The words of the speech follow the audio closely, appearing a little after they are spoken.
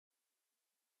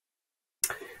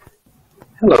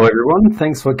Hello everyone,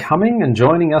 thanks for coming and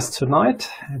joining us tonight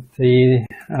at the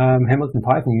Hamilton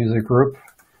Python user group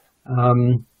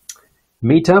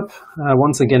meetup.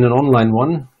 Once again an online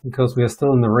one because we are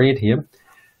still in the red here,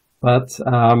 but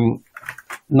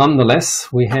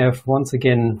nonetheless we have once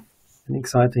again an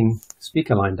exciting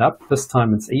speaker lined up. This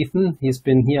time it's Ethan. He's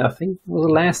been here, I think it was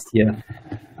last year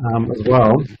as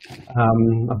well,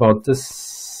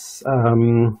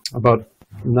 about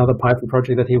another Python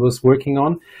project that he was working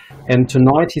on. And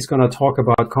tonight he's going to talk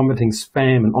about combating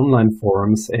spam in online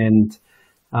forums. And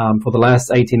for the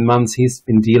last 18 months, he's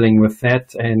been dealing with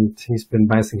that. And he's been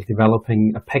basically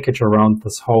developing a package around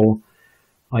this whole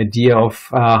idea of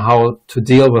how to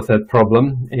deal with that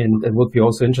problem. And it would be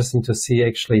also interesting to see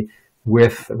actually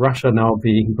with Russia now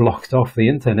being blocked off the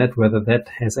internet, whether that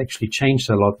has actually changed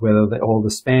a lot, whether all the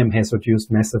spam has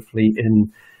reduced massively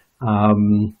in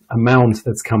amount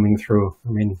that's coming through. I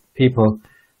mean, people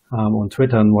on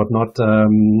Twitter and whatnot,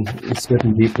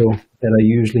 certain people that are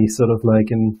usually sort of like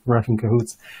in Russian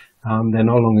cahoots, they're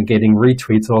no longer getting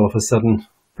retweets all of a sudden.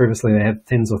 Previously they had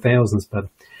tens of thousands. But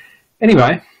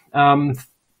anyway,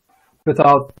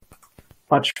 without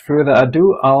much further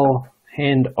ado, I'll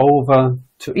hand over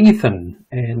to Ethan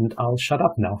and I'll shut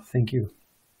up now. Thank you.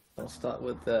 I'll start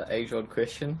with the age-old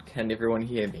question. Can everyone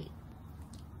hear me?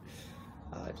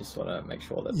 I just want to make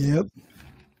sure that Yep.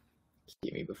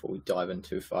 hear me before we dive in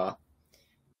too far.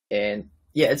 And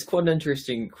yeah, it's quite an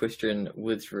interesting question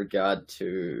with regard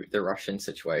to the Russian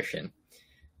situation.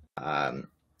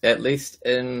 At least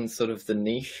in sort of the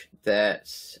niche that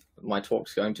my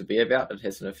talk's going to be about, it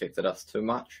hasn't affected us too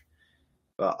much.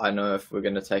 But I know if we're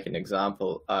going to take an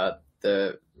example,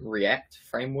 the React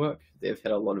framework, they've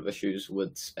had a lot of issues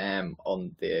with spam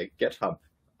on their GitHub,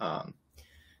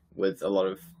 with a lot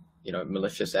of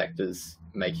malicious actors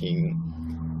making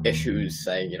issues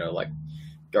saying, like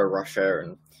go Russia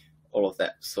and all of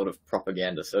that sort of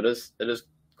propaganda. So it is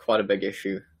quite a big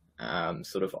issue,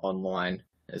 sort of online,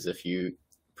 as if you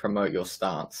promote your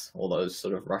stance, all those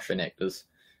sort of Russian actors,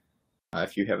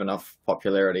 if you have enough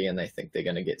popularity and they think they're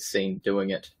going to get seen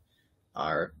doing it,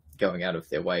 are going out of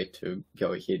their way to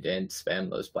go ahead and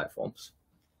spam those platforms.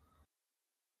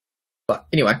 But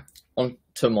anyway, on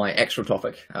to my actual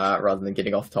topic, rather than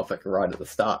getting off topic right at the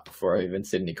start before I even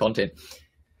said any content.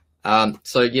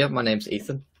 So yeah, my name's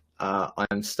Ethan.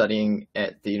 I'm studying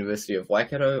at the University of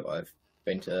Waikato. I've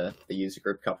been to the user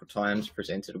group a couple of times,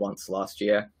 presented once last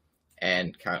year,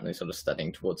 and currently sort of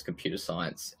studying towards computer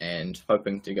science and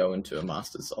hoping to go into a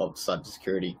Masters of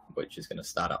Cybersecurity, which is going to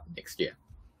start up next year.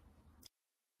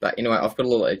 But anyway, I've got a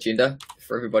little agenda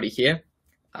for everybody here.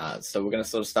 So we're going to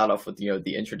sort of start off with,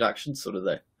 the introduction, sort of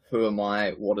the who am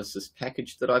I, what is this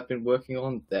package that I've been working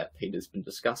on that Peter's been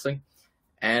discussing,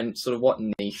 and sort of what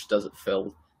niche does it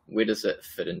fill, where does it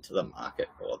fit into the market,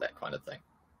 all that kind of thing.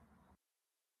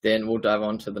 Then we'll dive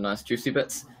on to the nice juicy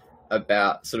bits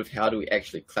about sort of how do we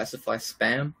actually classify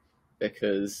spam,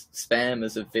 because spam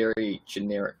is a very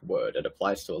generic word. It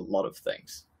applies to a lot of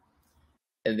things.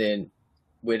 And then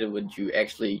whether would you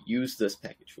actually use this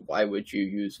package? Why would you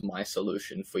use my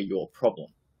solution for your problem?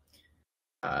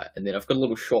 And then I've got a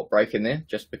little short break in there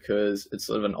just because it's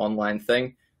sort of an online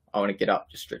thing. I want to get up,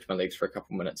 just stretch my legs for a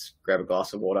couple minutes, grab a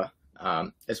glass of water,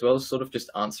 as well as sort of just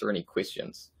answer any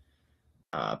questions,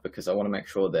 because I want to make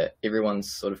sure that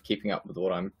everyone's sort of keeping up with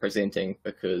what I'm presenting,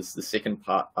 because the second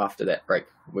part after that break,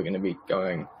 we're going to be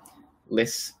going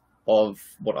less of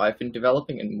what I've been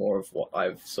developing and more of what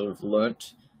I've sort of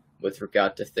learnt with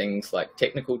regard to things like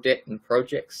technical debt and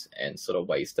projects and sort of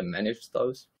ways to manage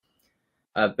those.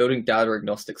 Building data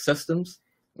agnostic systems,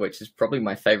 which is probably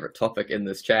my favorite topic in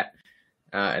this chat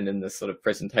and in this sort of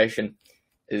presentation,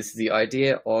 is the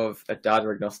idea of a data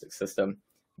agnostic system,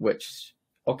 which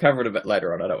I'll cover it a bit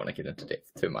later on. I don't want to get into depth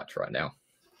too much right now.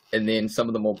 And then some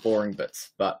of the more boring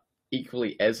bits, but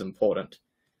equally as important.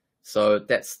 So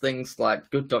that's things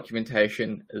like good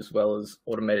documentation as well as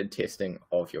automated testing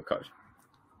of your code.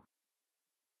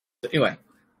 So anyway,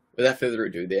 without further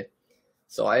ado there.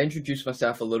 So I introduced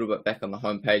myself a little bit back on the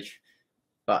homepage,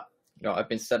 but I've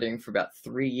been studying for about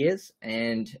 3 years,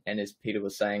 and as Peter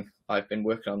was saying, I've been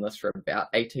working on this for about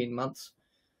 18 months.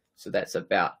 So that's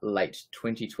about late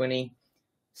 2020,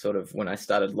 sort of when I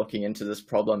started looking into this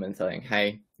problem and saying,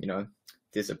 hey,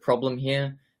 there's a problem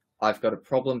here. I've got a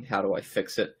problem. How do I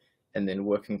fix it? And then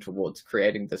working towards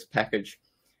creating this package,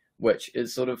 which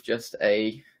is sort of just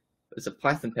it's a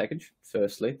Python package.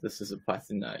 Firstly, this is a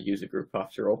Python user group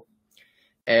after all.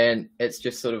 And it's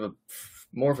just sort of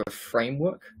more of a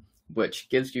framework which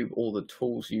gives you all the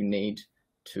tools you need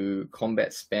to combat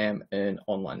spam in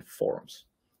online forums.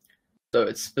 So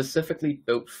it's specifically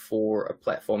built for a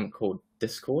platform called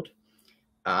Discord.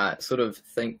 Sort of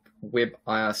think web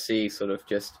IRC, sort of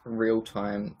just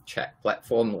real-time chat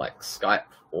platform like Skype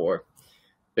or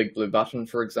Big Blue Button,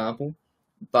 for example,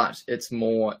 but it's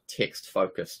more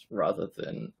text-focused rather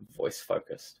than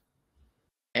voice-focused.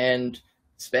 And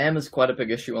spam is quite a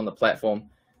big issue on the platform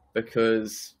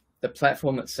because the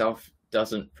platform itself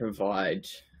doesn't provide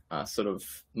sort of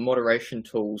moderation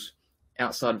tools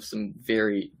outside of some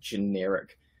very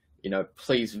generic,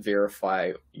 please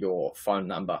verify your phone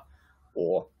number,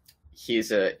 or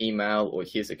here's an email, or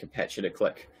here's a CAPTCHA to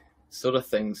click, sort of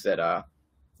things that are,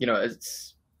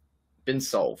 it's been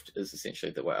solved, is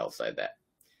essentially the way I'll say that,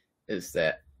 is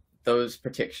that those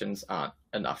protections aren't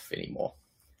enough anymore.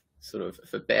 Sort of,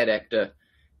 if a bad actor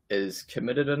is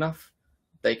committed enough,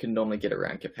 they can normally get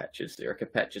around CAPTCHAs. There are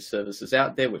CAPTCHA services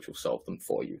out there which will solve them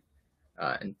for you,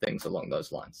 and things along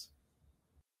those lines.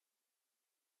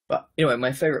 But anyway,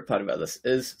 my favorite part about this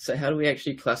is, so how do we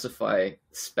actually classify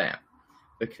spam?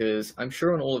 Because I'm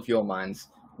sure in all of your minds,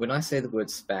 when I say the word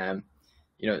spam,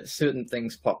 certain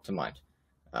things pop to mind.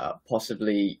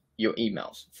 Possibly your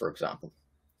emails, for example.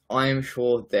 I am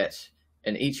sure that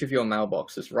in each of your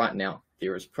mailboxes right now,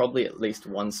 there is probably at least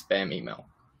one spam email.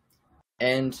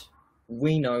 And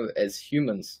we know as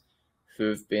humans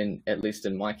who've been, at least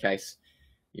in my case,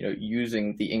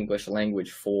 using the English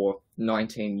language for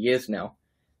 19 years now,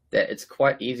 that it's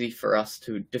quite easy for us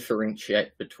to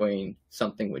differentiate between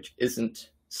something which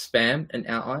isn't spam in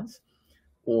our eyes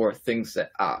or things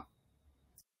that are.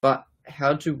 But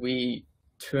how do we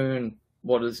turn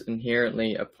what is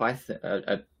inherently a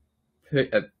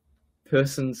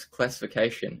person's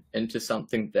classification into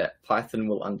something that Python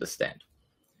will understand?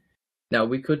 Now,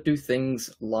 we could do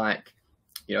things like,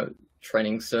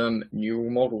 training some neural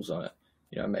models on it,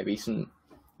 maybe some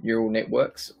neural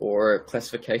networks or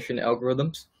classification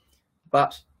algorithms.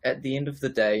 But at the end of the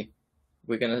day,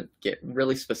 we're going to get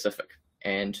really specific.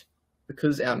 And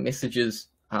because our messages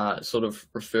sort of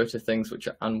refer to things which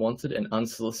are unwanted and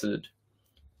unsolicited,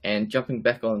 and jumping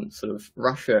back on sort of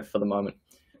Russia for the moment,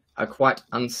 are quite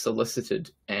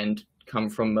unsolicited and come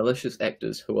from malicious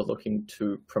actors who are looking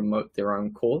to promote their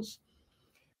own cause,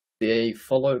 they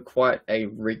follow quite a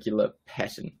regular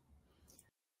pattern.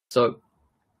 So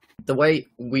the way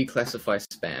we classify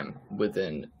spam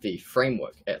within the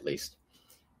framework, at least,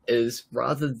 is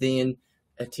rather than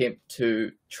attempt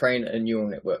to train a neural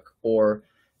network or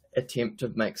attempt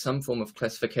to make some form of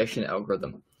classification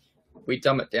algorithm, we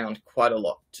dumb it down quite a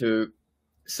lot to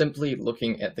simply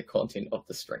looking at the content of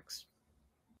the strings.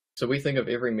 So we think of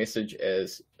every message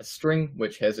as a string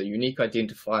which has a unique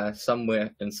identifier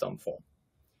somewhere in some form.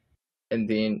 And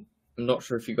then, I'm not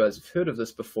sure if you guys have heard of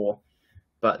this before,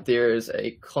 but there is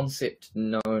a concept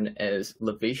known as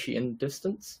Levitian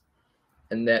distance,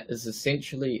 and that is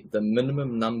essentially the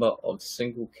minimum number of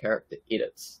single character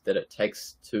edits that it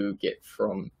takes to get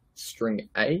from string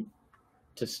A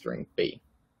to string B.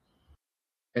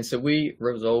 And so we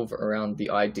revolve around the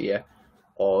idea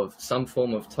of some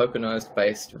form of tokenized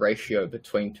based ratio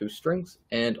between two strings,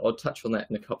 and I'll touch on that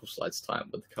in a couple slides' time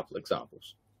with a couple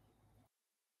examples.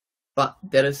 But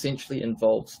that essentially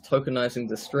involves tokenizing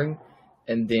the string,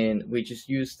 and then we just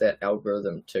use that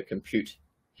algorithm to compute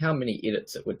how many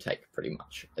edits it would take, pretty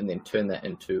much, and then turn that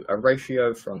into a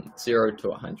ratio from 0 to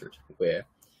 100, where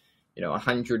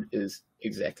 100 is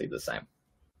exactly the same.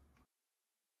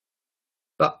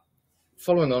 But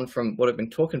following on from what I've been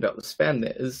talking about with spam,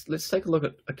 there is, let's take a look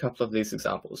at a couple of these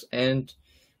examples. And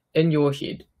in your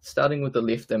head, starting with the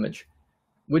left image,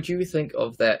 would you think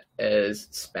of that as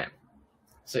spam?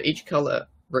 So each color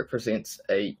represents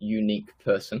a unique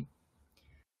person,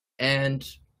 and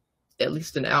at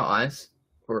least in our eyes,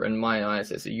 or in my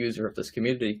eyes as a user of this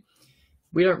community,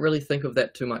 we don't really think of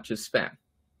that too much as spam.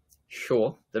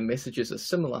 Sure, the messages are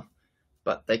similar,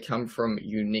 but they come from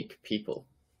unique people.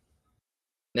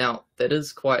 Now, that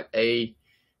is quite a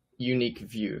unique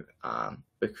view,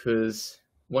 because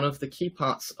one of the key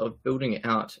parts of building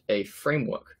out a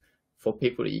framework for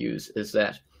people to use is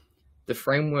that the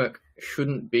framework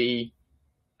shouldn't be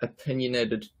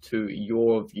opinionated to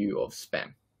your view of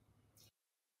spam,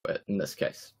 but in this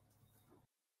case.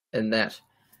 And that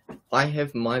I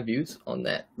have my views on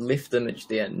that left image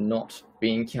there not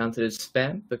being counted as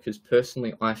spam, because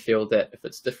personally I feel that if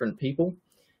it's different people,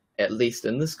 at least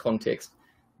in this context,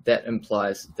 that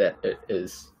implies that it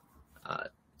is,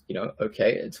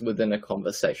 okay, it's within a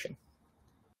conversation.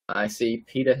 I see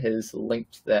Peter has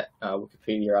linked that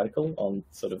Wikipedia article on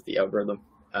sort of the algorithm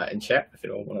in chat, if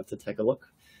anyone wanted to take a look.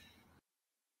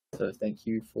 So thank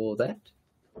you for that.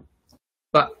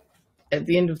 But at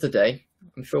the end of the day,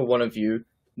 I'm sure one of you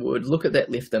would look at that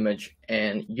left image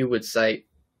and you would say,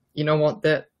 you know what,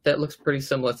 that that looks pretty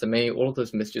similar to me. All of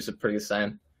those messages are pretty the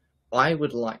same. I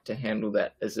would like to handle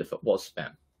that as if it was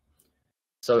spam.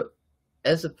 So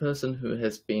as a person who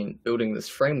has been building this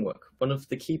framework, one of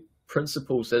the key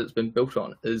principles that it's been built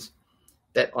on is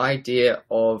that idea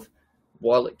of,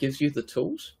 while it gives you the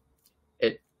tools,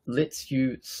 it lets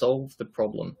you solve the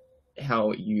problem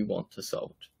how you want to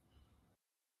solve it.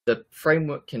 The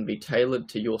framework can be tailored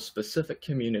to your specific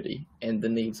community and the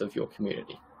needs of your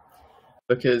community.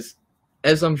 Because,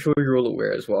 as I'm sure you're all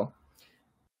aware as well,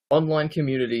 online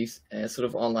communities and sort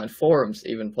of online forums,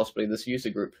 even possibly this user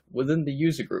group, within the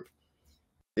user group,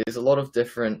 there's a lot of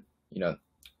different,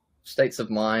 states of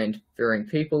mind, varying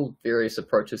people, various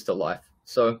approaches to life.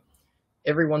 So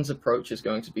everyone's approach is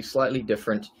going to be slightly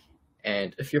different.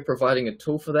 And if you're providing a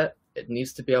tool for that, it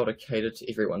needs to be able to cater to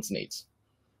everyone's needs.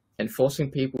 And forcing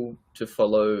people to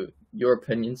follow your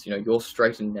opinions, your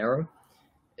straight and narrow,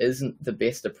 isn't the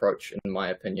best approach, in my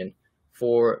opinion,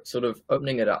 for sort of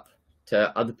opening it up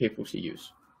to other people to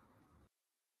use.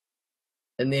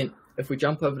 And then if we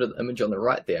jump over to the image on the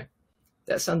right there,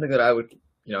 that's something that I would,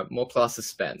 more class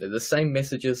as spam. They're the same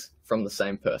messages from the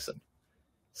same person.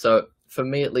 So for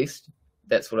me, at least,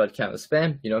 that's what I'd count as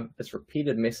spam. It's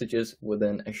repeated messages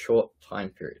within a short time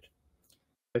period.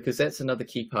 Because that's another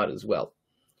key part as well,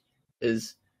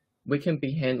 is we can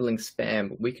be handling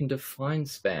spam, we can define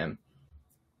spam,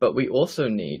 but we also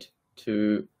need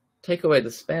to take away the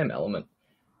spam element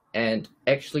and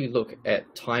actually look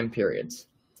at time periods.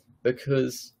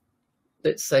 Because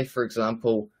let's say, for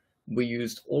example, we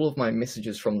used all of my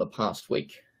messages from the past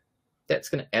week. That's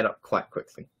going to add up quite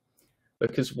quickly.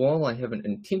 Because while I haven't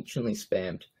intentionally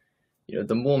spammed,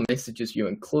 the more messages you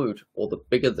include, or the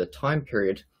bigger the time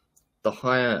period, the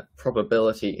higher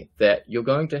probability that you're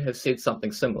going to have said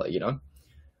something similar.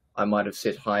 I might have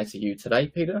said hi to you today,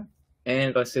 Peter,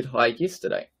 and I said hi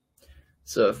yesterday.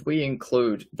 So if we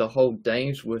include the whole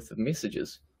day's worth of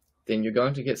messages, then you're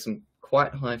going to get some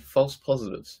quite high false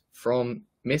positives from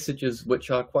messages which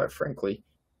are, quite frankly,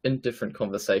 in different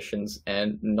conversations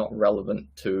and not relevant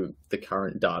to the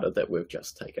current data that we've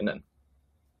just taken in.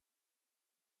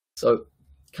 So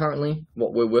currently,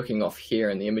 what we're working off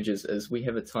here in the images is we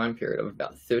have a time period of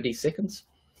about 30 seconds,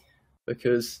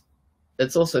 because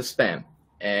it's also spam.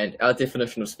 And our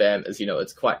definition of spam is,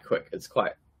 it's quite quick. It's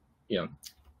quite,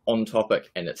 on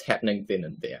topic, and it's happening then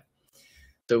and there.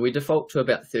 So we default to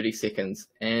about 30 seconds.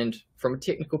 And from a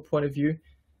technical point of view,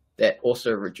 that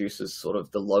also reduces sort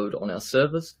of the load on our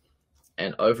servers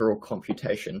and overall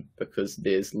computation, because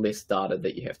there's less data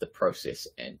that you have to process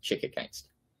and check against.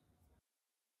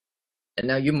 And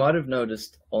now you might have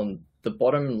noticed on the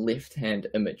bottom left-hand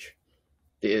image,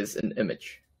 there's an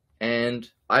image. And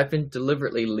I've been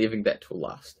deliberately leaving that till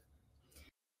last,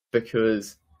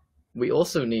 because we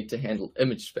also need to handle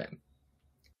image spam.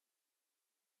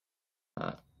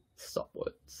 Stop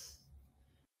words.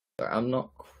 So I'm not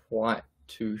quite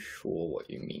too sure what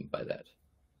you mean by that.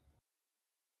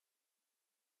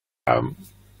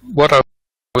 What I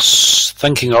was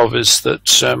thinking of is that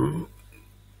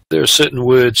there are certain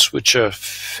words which are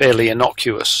fairly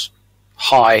innocuous,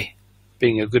 hi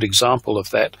being a good example of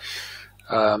that.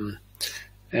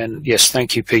 And yes,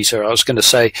 thank you, Peter. I was going to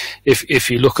say,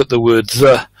 if you look at the word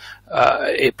the,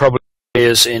 it probably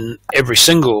appears in every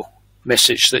single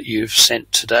message that you've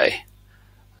sent today.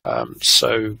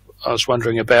 So I was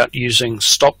wondering about using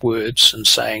stop words and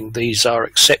saying these are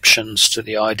exceptions to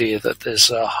the idea that there's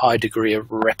a high degree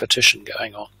of repetition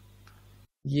going on.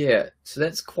 Yeah, so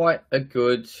that's quite a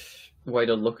good way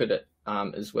to look at it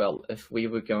as well. If we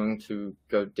were going to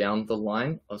go down the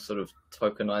line of sort of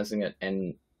tokenizing it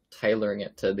and tailoring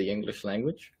it to the English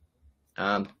language.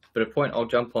 But a point I'll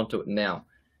jump onto it now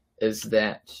is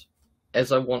that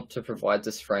as I want to provide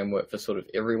this framework for sort of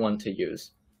everyone to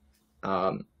use,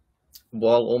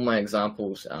 while all my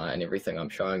examples and everything I'm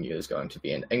showing you is going to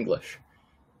be in English,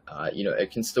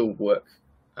 it can still work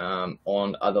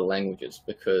on other languages,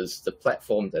 because the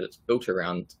platform that it's built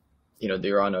around,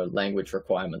 there are no language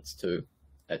requirements to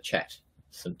a chat,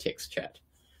 some text chat.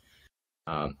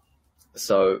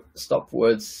 So stop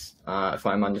words, if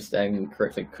I'm understanding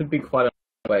correctly, could be quite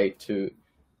a way to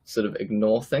sort of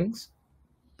ignore things,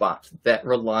 but that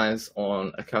relies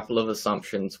on a couple of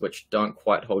assumptions which don't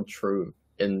quite hold true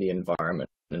in the environment,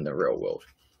 in the real world.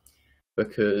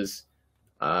 Because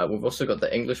we've also got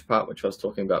the English part, which I was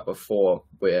talking about before,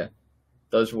 where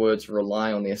those words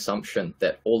rely on the assumption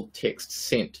that all text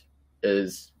sent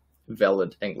is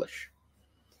valid English.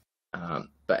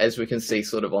 But as we can see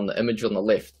sort of on the image on the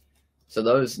left,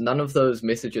 so none of those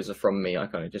messages are from me. I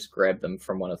kind of just grabbed them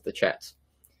from one of the chats.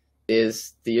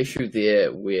 There's the issue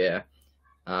there where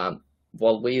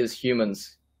while we as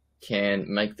humans can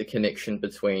make the connection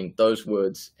between those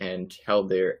words and how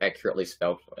they're accurately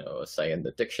spelled, or say in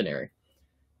the dictionary.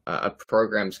 A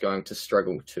program's going to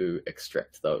struggle to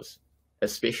extract those,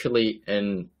 especially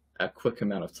in a quick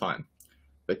amount of time,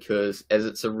 because as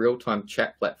it's a real-time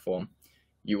chat platform,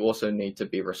 you also need to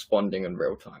be responding in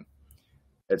real time.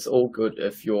 It's all good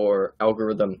if your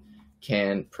algorithm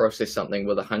can process something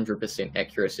with 100%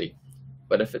 accuracy,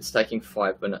 but if it's taking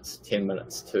 5 minutes, 10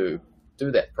 minutes to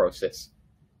do that process,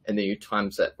 and then you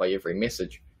times that by every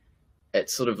message, it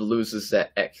sort of loses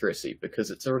that accuracy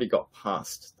because it's already got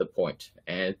past the point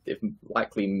and they've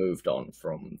likely moved on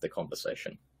from the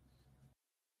conversation.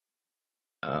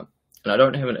 And I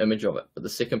don't have an image of it, but the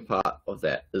second part of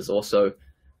that is also,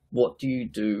 what do you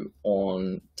do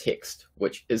on text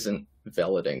which isn't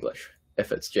valid English?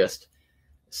 If it's just,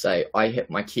 say, I hit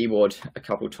my keyboard a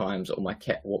couple times, or my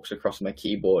cat walks across my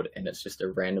keyboard and it's just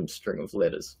a random string of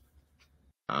letters.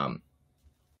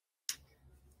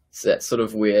 So that's sort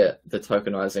of where the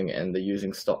tokenizing and the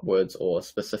using stop words or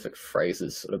specific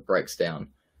phrases sort of breaks down,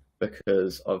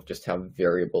 because of just how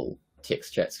variable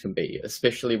text chats can be,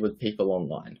 especially with people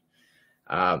online.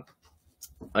 I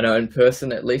know in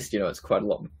person, at least, it's quite a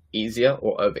lot easier,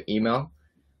 or over email,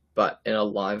 but in a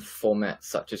live format,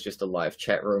 such as just a live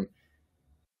chat room,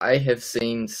 I have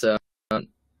seen some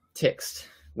text,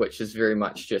 which is very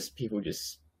much just people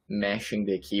just mashing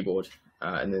their keyboard,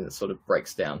 and then it sort of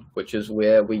breaks down, which is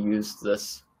where we use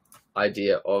this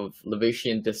idea of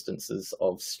Levitian distances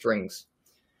of strings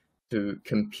to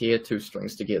compare two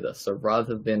strings together. So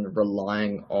rather than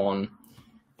relying on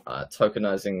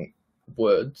tokenizing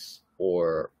words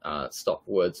or stop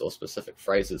words or specific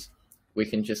phrases, we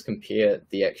can just compare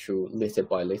the actual letter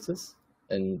by letters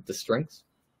in the strings.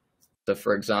 So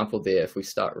for example there, if we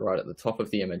start right at the top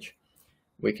of the image,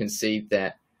 we can see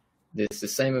that there's the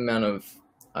same amount of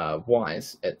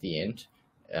Y's at the end,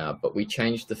 but we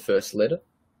changed the first letter,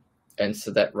 and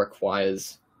so that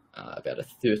requires about a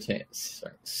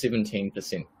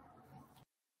 17%.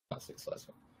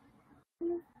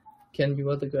 Can you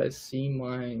other guys see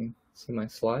my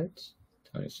slides?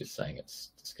 Tony's just saying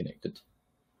it's disconnected.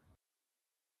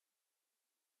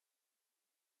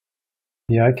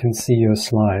 Yeah, I can see your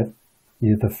slide.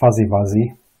 Yeah, the fuzzy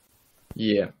wuzzy.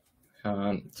 Yeah,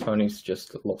 Tony's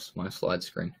just lost my slide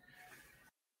screen.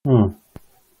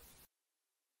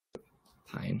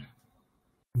 Pain.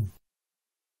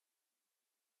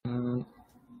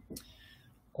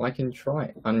 I can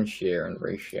try unshare and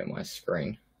reshare my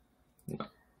screen. No,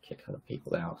 kick other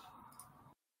people out.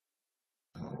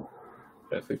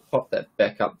 But if we pop that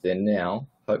back up there now,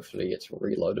 hopefully it's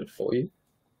reloaded for you.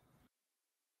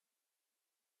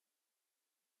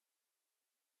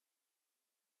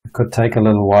 It could take a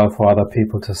little while for other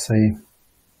people to see.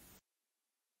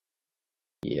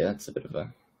 Yeah, it's a bit of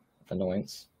an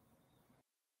annoyance.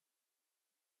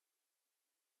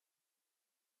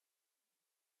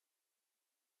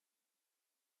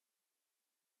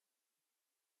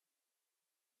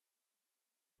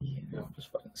 Yeah, I'll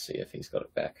just wait and see if he's got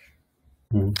it back.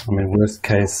 I mean, worst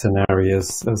case scenario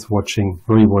is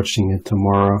rewatching it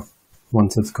tomorrow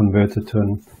once it's converted to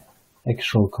an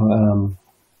actual.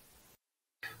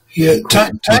 Yeah,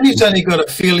 Tony's only got a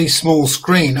fairly small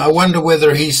screen. I wonder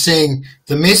whether he's seeing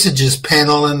the messages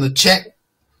panel and the chat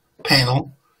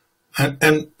panel,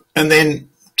 and then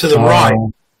to the right,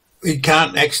 he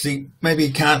can't actually. Maybe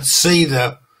he can't see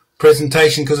the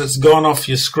presentation because it's gone off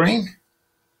your screen.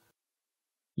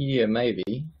 Yeah,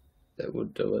 maybe that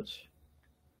would do it.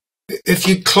 If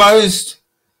you closed,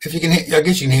 if you can, I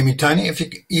guess you can hear me, Tony. If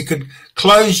you could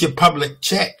close your public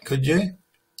chat, could you?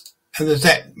 And does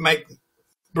that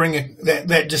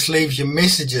that just leaves your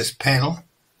messages panel?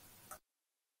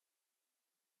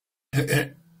 We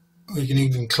can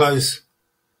even close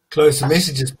the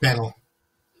messages panel.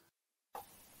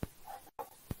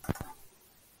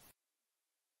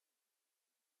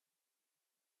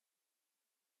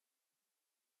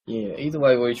 Yeah, either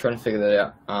way, we're trying to figure that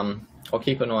out. I'll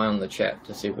keep an eye on the chat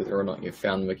to see whether or not you've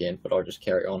found them again, but I'll just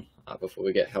carry on before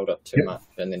we get held up too much,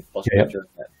 and then possibly during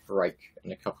that break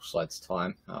in a couple slides'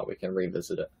 time, we can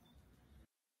revisit it.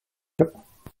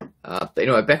 But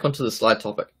anyway, back onto the slide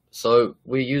topic. So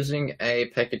we're using a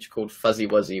package called Fuzzy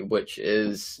Wuzzy, which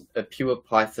is a pure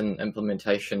Python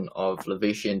implementation of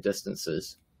Levitian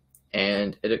distances,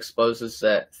 and it exposes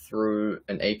that through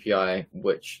an API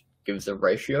which gives a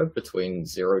ratio between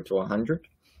 0 to 100.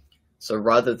 So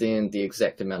rather than the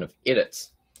exact amount of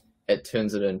edits, it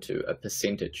turns it into a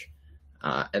percentage.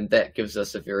 And that gives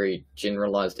us a very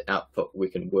generalized output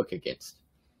we can work against.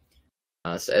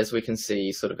 So as we can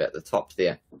see sort of at the top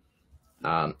there,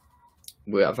 I've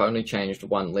only changed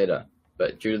one letter,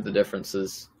 but due to the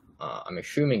differences, I'm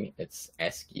assuming it's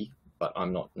ASCII, but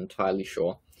I'm not entirely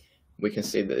sure, we can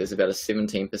see that there's about a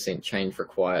 17% change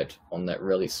required on that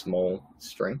really small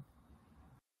string.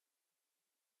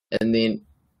 And then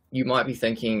you might be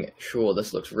thinking, sure,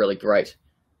 this looks really great,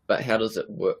 but how does it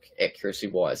work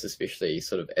accuracy-wise, especially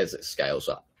sort of as it scales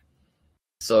up?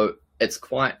 So it's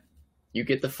you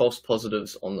get the false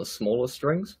positives on the smaller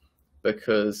strings,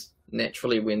 because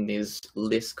naturally when there's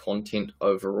less content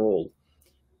overall,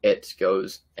 it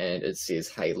goes and it says,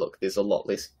 hey, look, there's a lot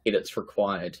less edits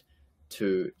required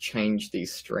to change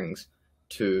these strings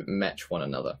to match one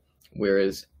another.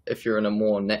 Whereas if you're in a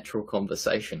more natural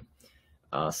conversation,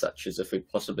 such as if we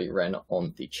possibly ran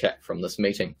on the chat from this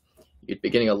meeting, you'd be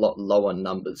getting a lot lower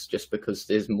numbers just because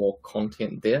there's more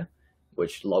content there,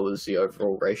 which lowers the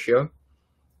overall ratio.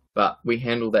 But we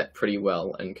handle that pretty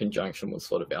well in conjunction with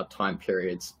sort of our time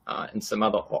periods and some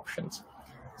other options.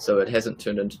 So it hasn't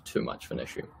turned into too much of an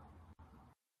issue.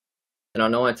 And I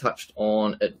know I touched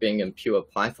on it being in pure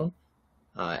Python,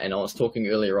 and I was talking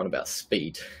earlier on about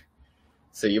speed.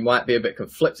 So you might be a bit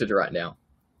conflicted right now,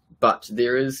 but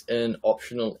there is an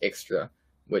optional extra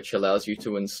which allows you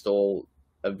to install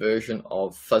a version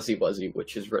of Fuzzy Wuzzy,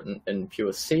 which is written in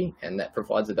pure C, and that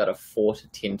provides about a 4 to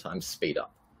 10 times speed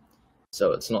up.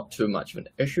 So it's not too much of an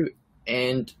issue,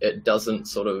 and it doesn't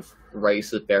sort of raise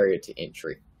the barrier to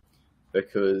entry,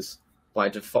 because by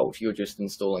default you're just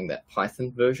installing that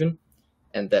Python version,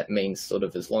 and that means sort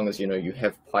of as long as you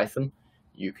have Python,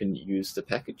 you can use the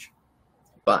package.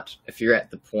 But if you're at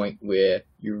the point where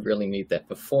you really need that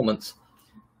performance,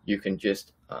 you can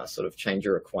just sort of change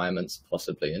your requirements,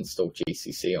 possibly install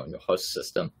GCC on your host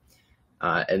system,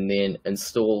 and then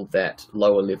install that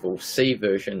lower level C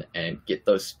version and get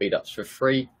those speed ups for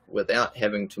free without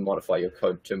having to modify your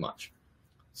code too much.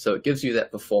 So it gives you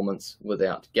that performance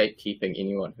without gatekeeping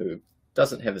anyone who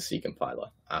doesn't have a C compiler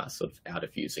sort of out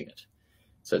of using it.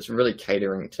 So it's really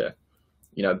catering to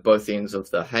both ends of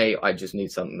the, hey, I just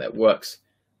need something that works,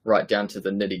 right down to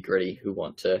the nitty gritty who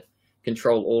want to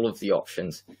control all of the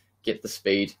options, get the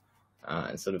speed,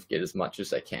 and sort of get as much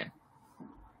as they can.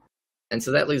 And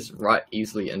so that leads right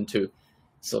easily into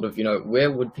sort of,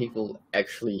 where would people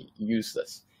actually use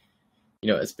this?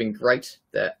 It's been great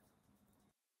that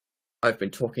I've been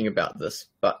talking about this,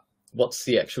 but what's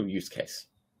the actual use case?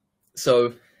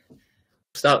 So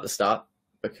start at the start,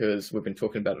 because we've been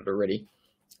talking about it already,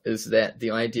 is that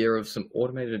the idea of some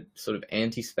automated sort of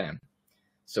anti-spam.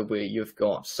 So where you've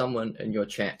got someone in your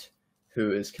chat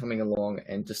who is coming along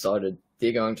and decided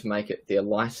they're going to make it their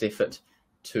life's effort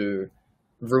to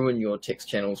ruin your text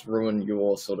channels, ruin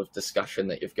your sort of discussion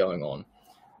that you've going on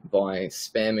by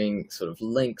spamming sort of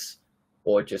links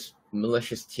or just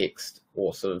malicious text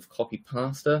or sort of copy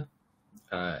pasta.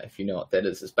 If you know what that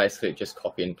is, it's basically just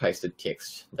copy and pasted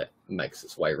text that makes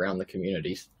its way around the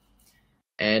communities.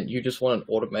 And you just want an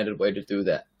automated way to do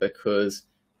that, because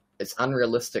it's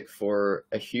unrealistic for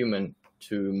a human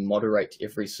to moderate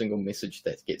every single message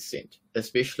that gets sent,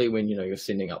 especially when you're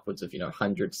sending upwards of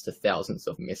hundreds to thousands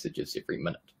of messages every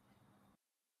minute.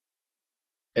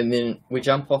 And then we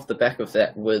jump off the back of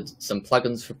that with some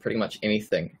plugins for pretty much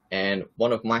anything. And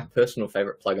one of my personal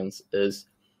favorite plugins is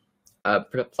a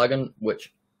plugin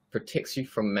which protects you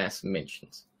from mass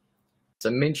mentions. So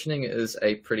mentioning is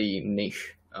a pretty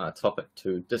niche topic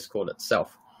to Discord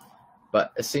itself.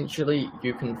 But essentially,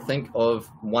 you can think of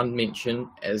one mention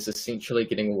as essentially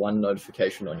getting one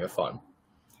notification on your phone.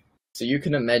 So you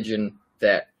can imagine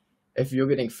that if you're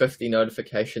getting 50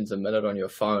 notifications a minute on your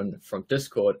phone from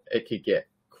Discord, it could get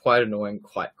quite annoying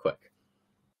quite quick.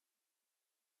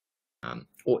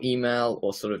 Or email,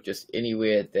 or sort of just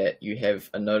anywhere that you have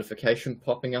a notification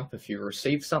popping up. If you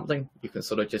receive something, you can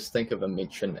sort of just think of a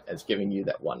mention as giving you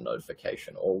that one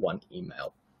notification or one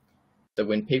email. So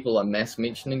when people are mass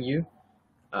mentioning you,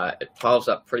 it piles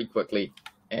up pretty quickly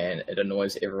and it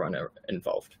annoys everyone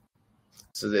involved.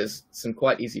 So there's some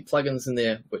quite easy plugins in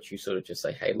there, which you sort of just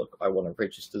say, hey, look, I want to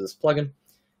register this plugin.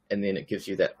 And then it gives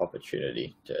you that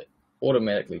opportunity to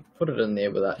automatically put it in there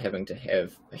without having to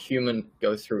have a human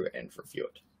go through and review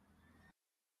it.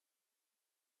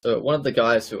 So one of the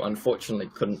guys who unfortunately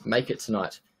couldn't make it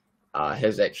tonight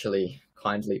has actually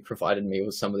kindly provided me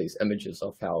with some of these images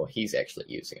of how he's actually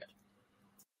using it.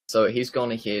 So he's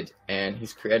gone ahead and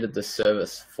he's created this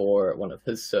service for one of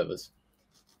his servers,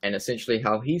 and essentially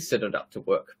how he set it up to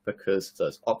work, because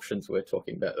those options we were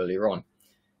talking about earlier on,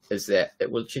 is that it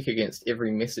will check against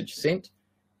every message sent,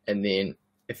 and then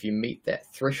if you meet that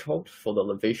threshold for the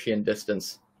Levitian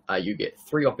distance, you get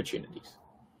 3 opportunities.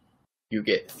 You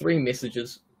get 3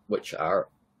 messages which are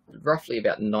roughly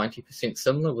about 90%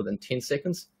 similar within 10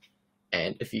 seconds,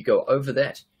 and if you go over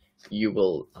that, you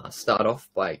will start off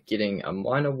by getting a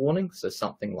minor warning, so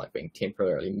something like being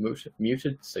temporarily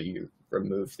muted, so you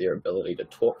remove their ability to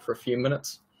talk for a few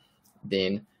minutes.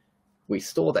 Then we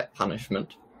store that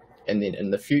punishment, and then in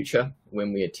the future,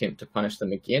 when we attempt to punish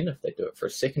them again, if they do it for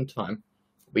a second time,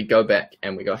 we go back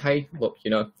and we go, hey, look,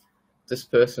 this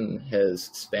person has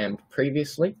spammed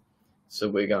previously, so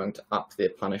we're going to up their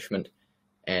punishment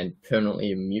and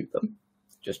permanently mute them,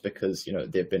 just because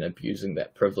they've been abusing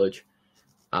that privilege,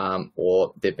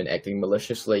 or they've been acting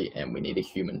maliciously, and we need a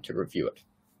human to review it.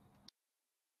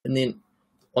 And then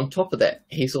on top of that,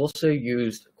 he's also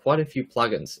used quite a few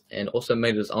plugins and also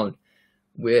made his own,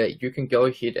 where you can go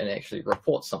ahead and actually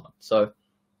report someone. So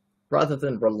rather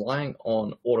than relying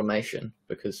on automation,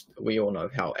 because we all know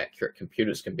how accurate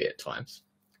computers can be at times,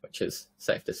 which is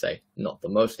safe to say not the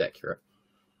most accurate,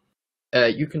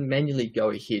 you can manually go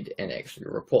ahead and actually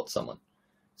report someone.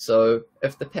 So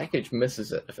if the package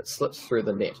misses it, if it slips through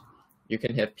the net, you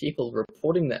can have people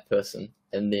reporting that person,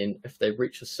 and then if they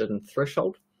reach a certain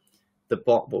threshold, the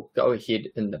bot will go ahead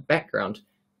in the background,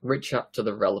 reach out to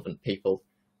the relevant people,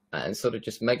 and sort of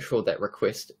just make sure that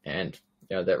request and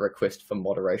that request for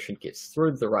moderation gets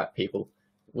through to the right people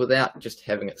without just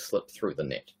having it slip through the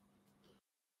net.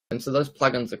 And so those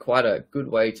plugins are quite a good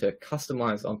way to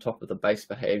customize on top of the base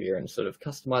behavior and sort of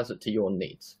customize it to your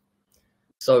needs.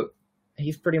 So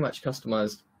he's pretty much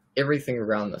customized everything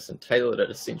around this and tailored it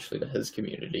essentially to his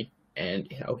community and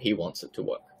how he wants it to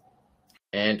work.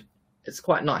 And it's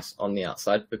quite nice on the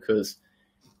outside because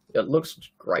it looks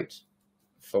great,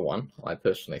 for one. I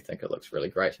personally think it looks really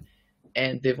great.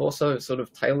 And they've also sort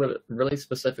of tailored it really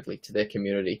specifically to their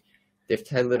community. They've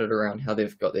tailored it around how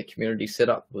they've got their community set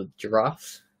up with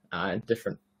giraffes and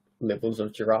different levels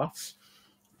of giraffes,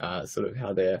 sort of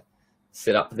how they're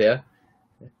set up there.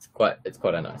 It's quite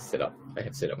a nice setup. I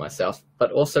have set it myself,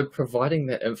 but also providing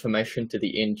that information to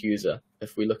the end user.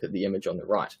 If we look at the image on the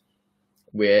right,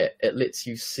 where it lets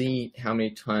you see how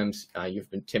many times you've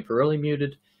been temporarily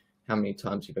muted, how many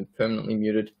times you've been permanently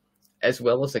muted, as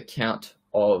well as a count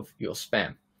of your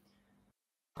spam.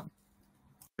 And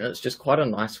it's just quite a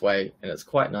nice way, and it's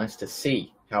quite nice to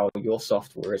see how your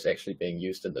software is actually being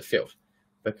used in the field,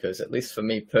 because at least for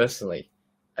me personally,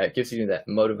 it gives you that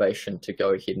motivation to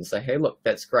go ahead and say, hey, look,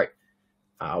 that's great.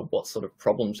 What sort of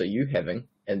problems are you having?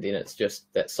 And then it's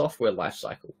just that software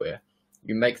lifecycle where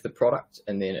you make the product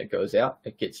and then it goes out,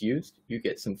 it gets used, you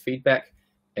get some feedback,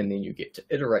 and then you get to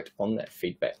iterate on that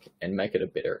feedback and make it a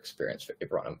better experience for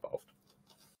everyone involved.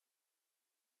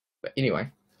 But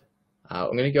anyway,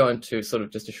 I'm going to go into sort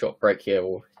of just a short break here.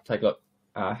 We'll take a look.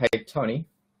 Hey, Tony,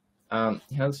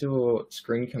 how's your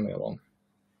screen coming along?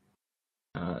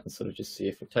 And sort of just see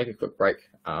if we take a quick break.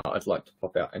 I'd like to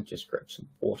pop out and just grab some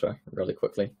water really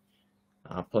quickly.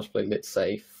 Possibly, let's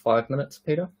say 5 minutes,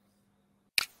 Peter.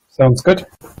 Sounds good.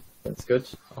 That's good.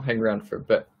 I'll hang around for a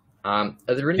bit. Are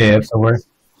there any questions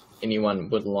anyone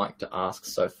would like to ask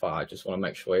so far? I just want to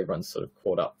make sure everyone's sort of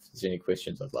caught up. If there's any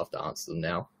questions, I'd love to answer them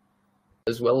now,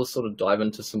 as well as sort of dive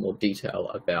into some more detail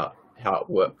about how it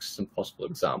works, some possible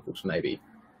examples maybe,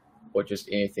 or just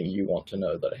anything you want to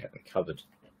know that I haven't covered.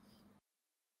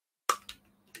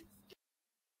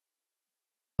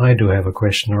 I do have a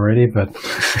question already, but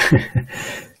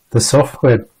the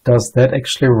software, does that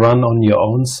actually run on your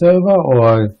own server,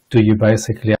 or do you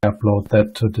basically upload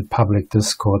that to the public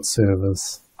Discord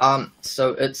servers?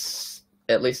 So it's,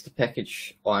 at least the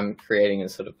package I'm creating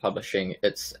and sort of publishing,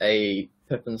 it's a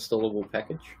pip installable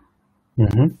package.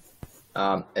 Mm-hmm.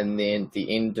 And then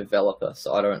the end developer,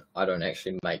 so I don't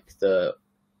actually make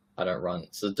I don't run.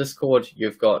 So Discord,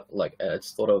 you've got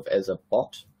it's thought of as a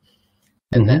bot.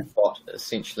 And mm-hmm. that bot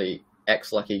essentially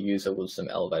acts like a user with some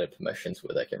elevated permissions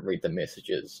where they can read the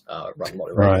messages, run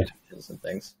moderations and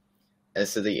things. And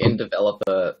so the end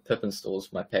developer pip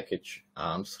installs my package,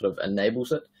 sort of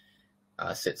enables it,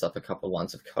 sets up a couple of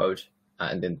lines of code,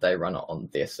 and then they run it on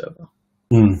their server.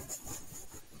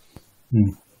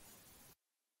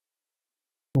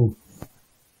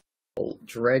 I'll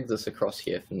drag this across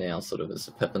here for now, sort of as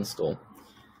a pip install.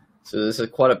 So this is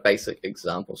quite a basic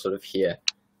example sort of here,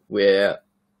 where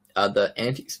the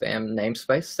anti-spam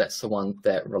namespace, that's the one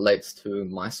that relates to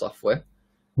my software.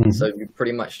 Mm-hmm. So you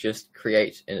pretty much just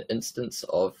create an instance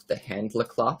of the handler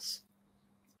class.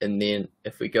 And then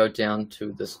if we go down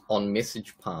to this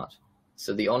onMessage part,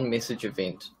 so the onMessage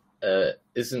event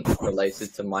isn't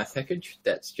related to my package.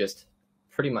 That's just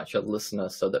pretty much a listener,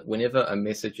 so that whenever a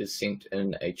message is sent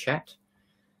in a chat,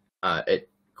 it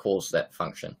calls that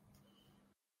function.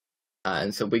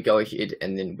 And so we go ahead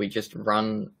and then we just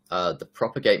run the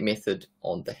propagate method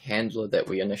on the handler that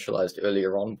we initialized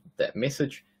earlier on, that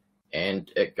message,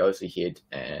 and it goes ahead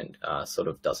and sort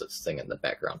of does its thing in the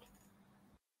background.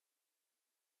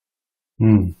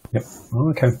 Yep. Oh,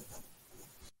 okay.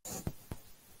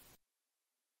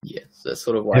 Yeah, so that's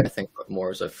sort of why I think of it more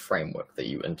as a framework that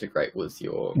you integrate with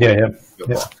your Yep.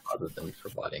 bot rather than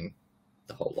providing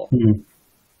the whole lot.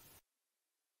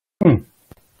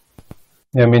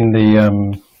 Yeah, I mean,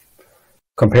 the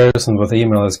comparison with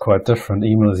email is quite different.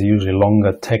 Email is usually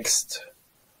longer text,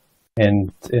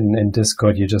 and in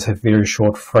Discord you just have very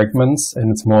short fragments,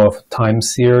 and it's more of a time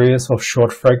series of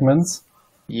short fragments.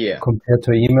 Yeah. Compared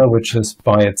to email, which is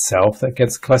by itself that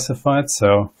gets classified.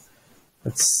 So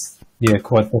it's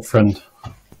quite different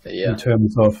in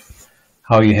terms of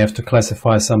how you have to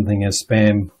classify something as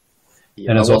spam.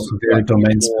 Yeah, and it's also very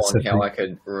domain specific. How I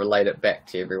could relate it back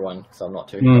to everyone, so I'm not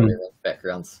too familiar with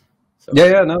backgrounds. So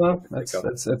no,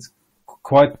 it's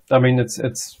quite. I mean,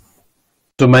 it's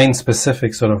domain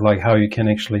specific, sort of like how you can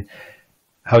actually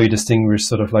distinguish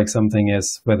sort of like something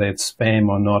as whether it's spam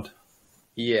or not.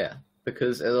 Yeah,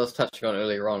 because as I was touching on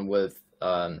earlier on with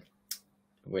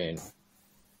when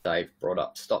Dave brought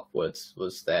up stock words,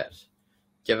 was that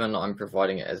given I'm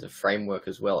providing it as a framework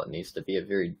as well, it needs to be a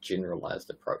very generalized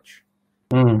approach.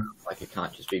 Like it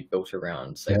can't just be built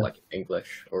around, say, like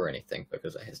English or anything,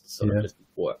 because it has to sort of just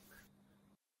work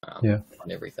on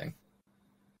everything.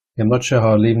 I'm not sure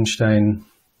how Liebenstein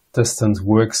distance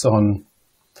works on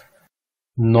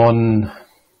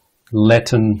non-Latin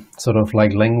sort of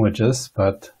like languages,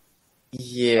 but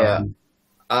so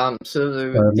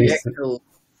the actual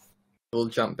we'll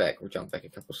jump back a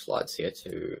couple slides here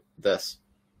to this.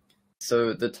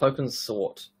 So the token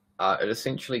sort, it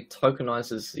essentially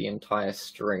tokenizes the entire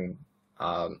string,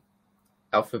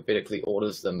 alphabetically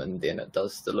orders them, and then it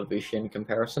does the Levitian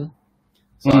comparison.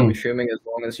 So I'm assuming as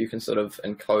long as you can sort of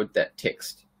encode that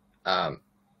text,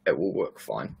 it will work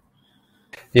fine.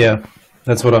 Yeah,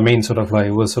 that's what I mean. Sort of like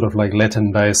it was sort of like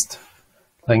Latin-based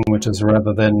languages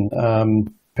rather than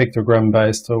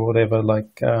pictogram-based or whatever,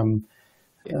 like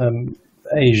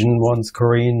Asian ones,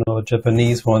 Korean or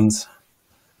Japanese ones.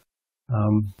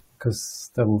 Because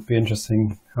that would be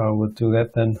interesting how I would do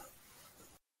that then.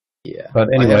 Yeah.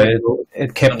 But anyway,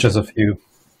 it captures a few.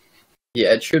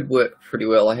 Yeah, it should work pretty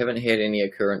well. I haven't had any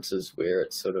occurrences where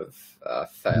it sort of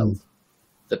failed.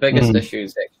 The biggest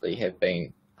issues actually have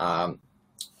been,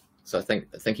 so I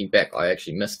think thinking back, I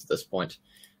actually missed this point.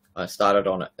 I started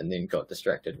on it and then got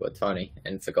distracted with Tony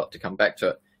and forgot to come back to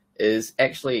it, is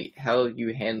actually how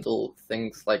you handle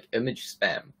things like image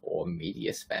spam or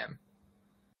media spam.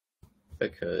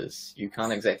 Because you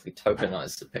can't exactly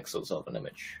tokenize the pixels of an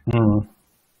image.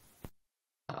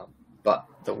 But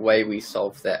the way we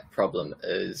solve that problem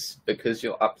is because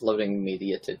you're uploading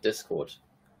media to Discord,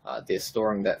 they're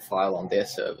storing that file on their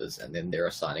servers and then they're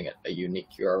assigning it a unique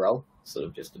URL, sort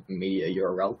of just a media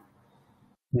URL.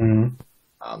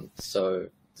 So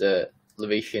the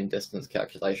Levitian distance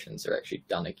calculations are actually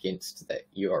done against that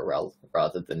URL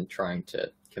rather than trying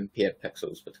to compare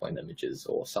pixels between images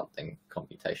or something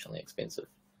computationally expensive.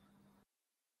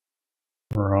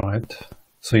 Right.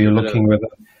 So you're looking whether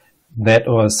that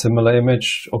or a similar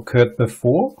image occurred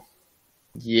before?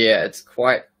 Yeah, it's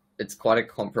quite a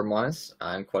compromise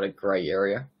and quite a grey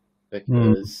area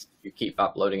because you keep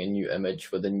uploading a new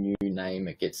image with a new name.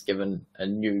 It gets given a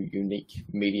new unique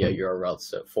media URL,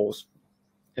 so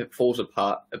it falls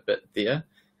apart a bit there.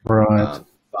 Right.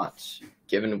 But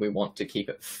given we want to keep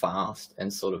it fast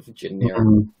and sort of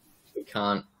generic, we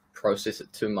can't process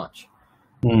it too much.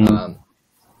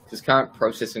 Because current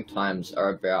processing times are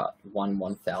about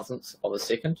 1/1000th of a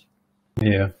second.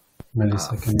 Yeah,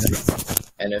 millisecond.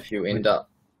 And if you end up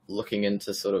looking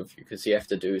into sort of, because you have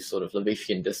to do sort of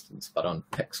Levitian distance, but on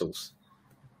pixels,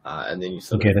 and then you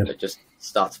sort of, it just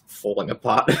starts falling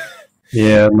apart.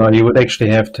 Yeah, no, you would actually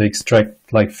have to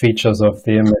extract like features of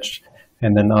the image.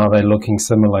 And then are they looking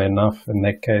similar enough? In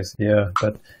that case, yeah,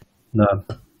 but no,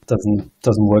 doesn't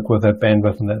work with that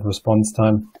bandwidth and that response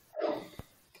time.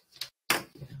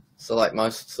 So like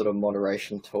most sort of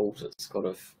moderation tools, it's kind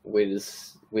of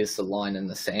where's the line in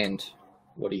the sand?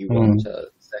 What do you want to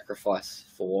sacrifice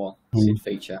for said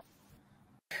feature?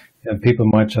 Yeah, people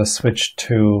might just switch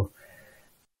to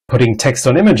putting text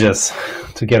on images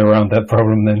to get around that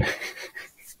problem then.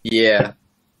 Yeah,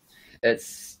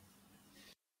 it's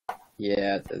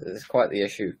quite the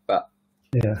issue, but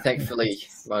thankfully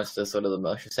most of sort of the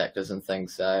malicious actors and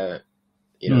things, they're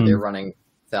running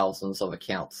thousands of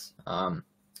accounts,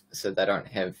 so they don't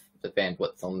have the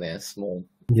bandwidth on their small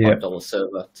 $5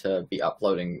 server to be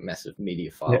uploading massive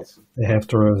media files. They have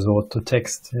to resort to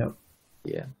text.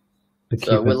 Yeah.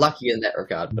 So we're lucky in that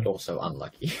regard, but also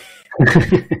unlucky.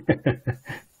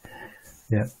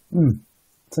 Yeah.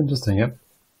 It's interesting, yep.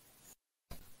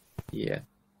 Yeah.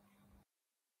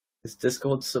 This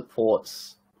Discord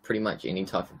supports pretty much any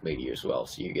type of media as well.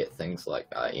 So you get things like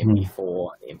MP4,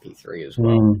 MP3 as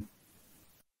well.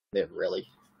 They're really,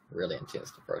 really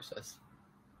intense to process.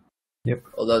 Yep.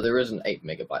 Although there is an 8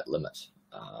 megabyte limit.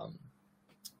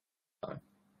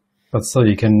 But still,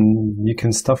 you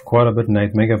can stuff quite a bit in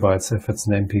 8 megabytes if it's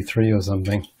an MP3 or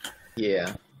something.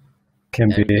 Yeah. Can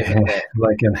be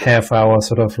like a half-hour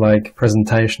sort of like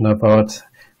presentation about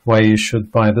why you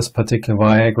should buy this particular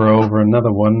Viagra over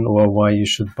another one, or why you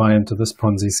should buy into this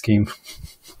Ponzi scheme.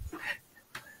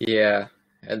 Yeah,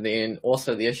 and then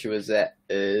also the issue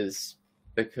is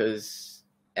because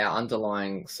our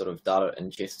underlying sort of data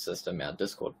ingest system, our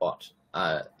Discord bot,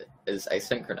 is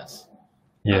asynchronous.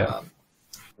 Yeah.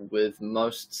 With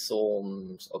most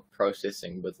forms of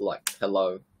processing with like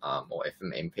Pillow or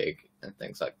FMMPEG and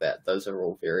things like that, those are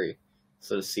all very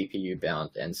sort of CPU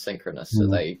bound and synchronous, so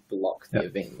they block the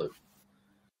event loop.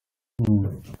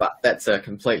 But that's a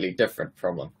completely different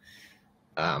problem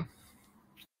to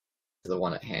the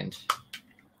one at hand.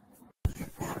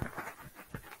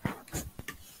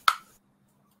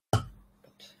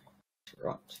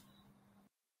 Right.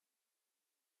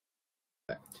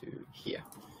 Back to here.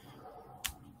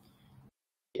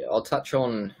 Yeah, I'll touch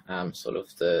on sort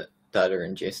of the data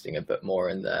ingesting a bit more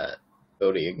in the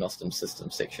building agnostic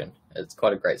system section. It's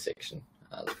quite a great section.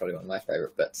 It's probably one of my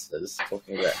favorite bits, is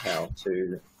talking about how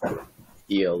to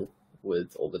deal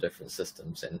with all the different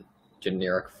systems and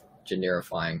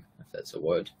generifying, if that's a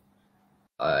word,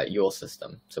 your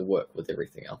system to work with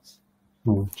everything else.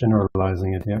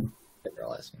 Generalizing it, yeah.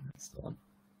 Generalizing, that's the one.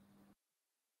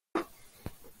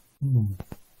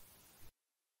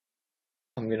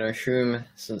 I'm going to assume,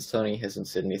 since Tony hasn't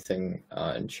said anything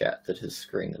in chat, that his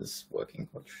screen is working,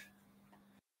 which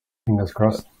fingers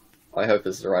crossed. I hope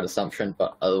is the right assumption,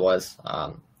 but otherwise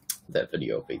that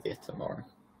video will be there tomorrow.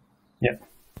 Yeah.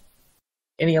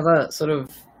 Any other sort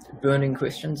of burning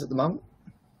questions at the moment?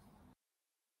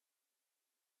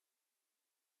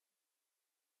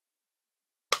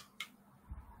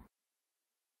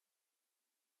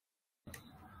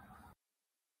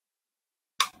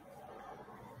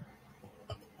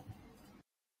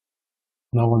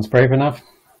 No one's brave enough?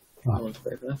 No one's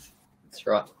brave enough. That's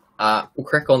right. We'll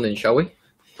crack on then, shall we?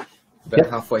 About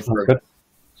halfway through. Good.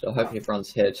 So I hope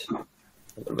everyone's had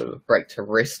a little bit of a break to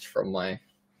rest from my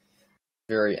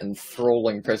very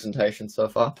enthralling presentation so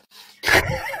far.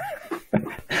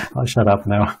 I'll shut up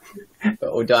now.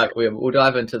 But we'll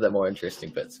dive into the more interesting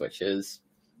bits, which is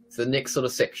the next sort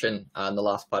of section in the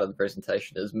last part of the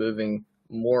presentation is moving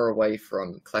more away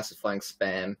from classifying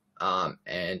spam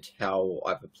and how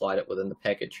I've applied it within the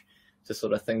package to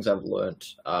sort of things I've learned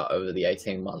over the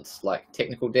 18 months, like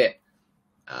technical debt,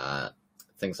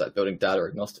 things like building data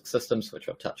agnostic systems, which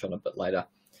I'll touch on a bit later,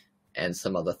 and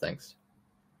some other things.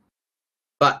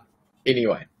 But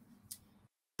anyway,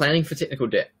 planning for technical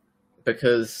debt,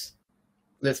 because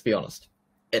let's be honest,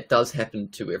 it does happen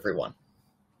to everyone.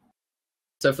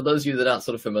 So for those of you that aren't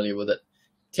sort of familiar with it,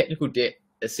 technical debt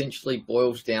essentially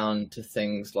boils down to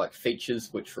things like features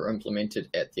which were implemented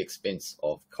at the expense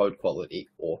of code quality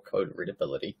or code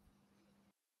readability.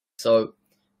 So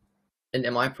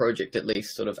in my project, at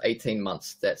least sort of 18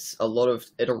 months, that's a lot of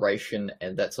iteration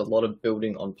and that's a lot of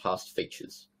building on past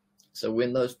features. So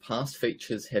when those past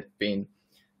features have been,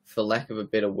 for lack of a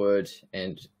better word,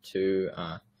 and to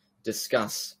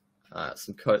discuss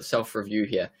some code self-review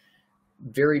here,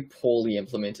 very poorly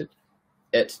implemented,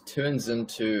 it turns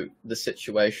into the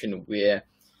situation where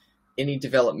any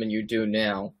development you do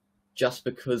now, just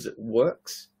because it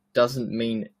works, doesn't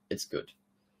mean it's good.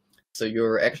 So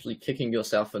you're actually kicking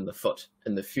yourself in the foot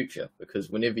in the future, because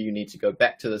whenever you need to go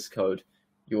back to this code,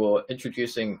 you're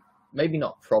introducing maybe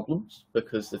not problems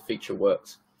because the feature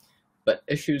works, but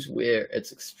issues where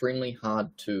it's extremely hard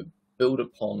to build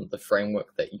upon the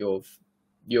framework that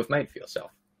you've made for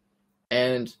yourself.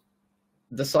 And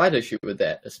the side issue with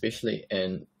that, especially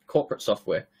in corporate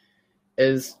software,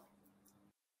 is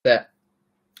that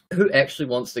who actually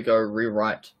wants to go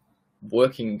rewrite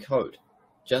working code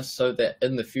just so that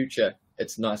in the future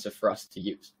it's nicer for us to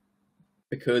use?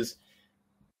 Because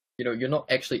you're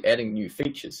not actually adding new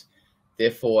features.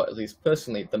 Therefore, at least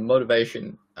personally, the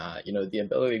motivation, the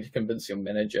ability to convince your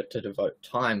manager to devote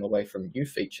time away from new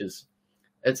features,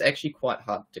 it's actually quite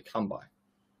hard to come by.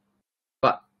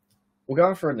 But we'll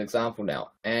go for an example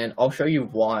now, and I'll show you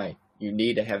why you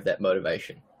need to have that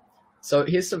motivation. So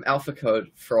here's some alpha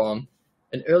code from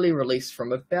an early release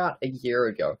from about a year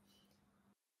ago.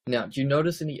 Now, do you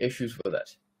notice any issues with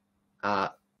it?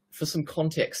 For some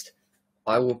context,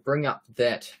 I will bring up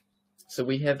that, so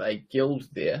we have a guild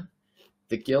there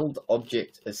the guild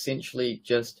object essentially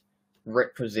just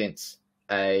represents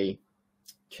a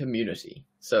community.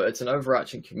 So it's an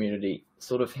overarching community,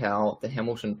 sort of how the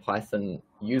Hamilton Python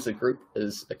user group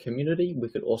is a community. We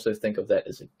could also think of that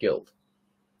as a guild.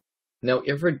 Now,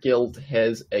 every guild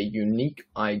has a unique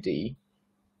ID,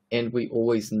 and we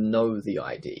always know the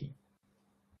ID.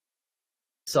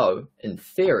 So, in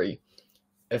theory,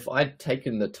 if I'd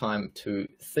taken the time to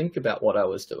think about what I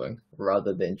was doing,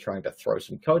 rather than trying to throw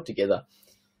some code together,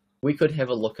 we could have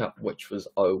a lookup which was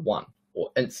O1,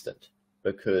 or instant,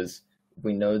 because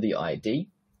we know the ID,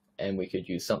 and we could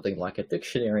use something like a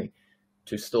dictionary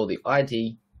to store the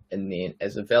ID, and then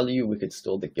as a value, we could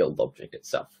store the guild object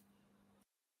itself.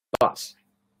 But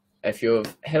if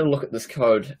you've had a look at this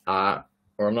code, or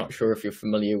I'm not sure if you're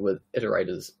familiar with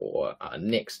iterators or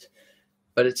next,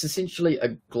 but it's essentially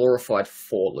a glorified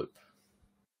for loop.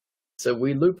 So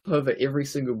we loop over every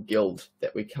single guild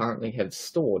that we currently have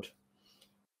stored,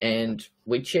 and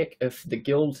we check if the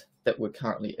guild that we're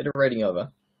currently iterating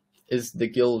over is the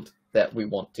guild that we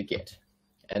want to get.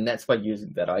 And that's by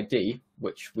using that ID,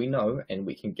 which we know and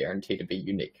we can guarantee to be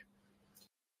unique.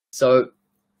 So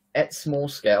at small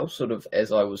scale, sort of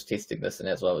as I was testing this and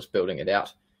as I was building it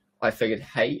out, I figured,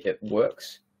 hey, it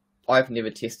works. I've never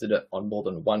tested it on more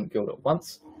than one guild at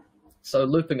once, so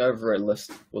looping over a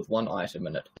list with one item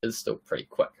in it is still pretty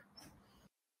quick.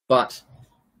 But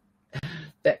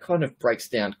that kind of breaks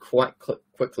down quite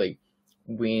quickly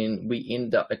when we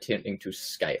end up attempting to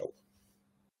scale.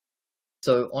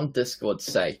 So on Discord,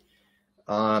 say,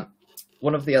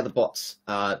 one of the other bots,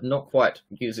 not quite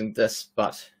using this,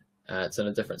 but it's in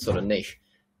a different sort of niche,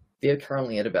 they're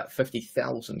currently at about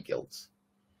 50,000 guilds.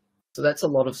 So that's a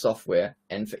lot of software,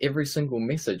 and for every single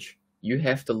message, you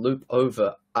have to loop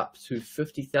over up to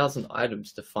 50,000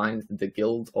 items to find the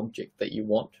guild object that you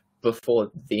want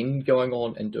before then going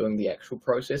on and doing the actual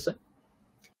processing.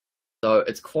 So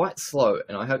it's quite slow,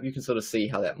 and I hope you can sort of see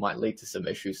how that might lead to some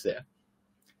issues there.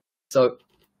 So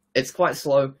it's quite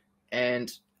slow,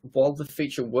 and while the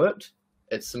feature worked,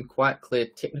 it's some quite clear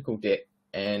technical debt,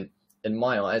 and in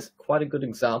my eyes, quite a good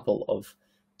example of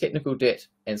technical debt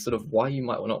and sort of why you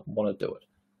might not want to do it.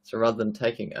 So rather than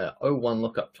taking a O1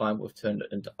 lookup time, we've turned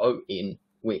it into ON,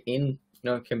 where N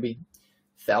can be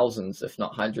thousands, if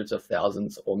not hundreds of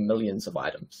thousands or millions of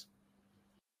items.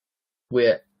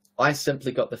 Where I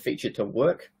simply got the feature to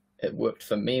work, it worked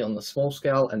for me on the small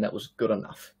scale, and that was good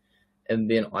enough. And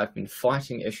then I've been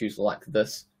fighting issues like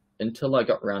this until I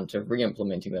got around to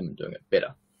re-implementing them and doing it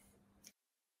better.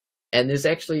 And there's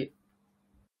actually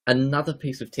another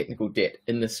piece of technical debt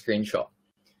in this screenshot,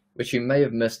 which you may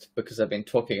have missed because I've been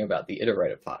talking about the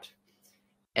iterator part.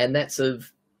 And that's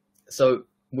so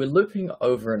we're looping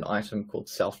over an item called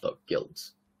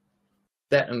self.guilds.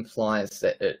 That implies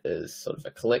that it is sort of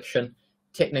a collection.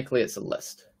 Technically, it's a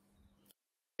list.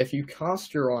 If you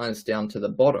cast your eyes down to the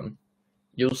bottom,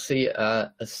 you'll see an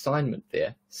assignment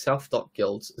there.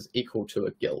 Self.guilds is equal to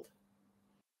a guild.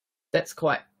 That's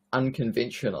quite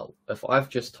unconventional. If I've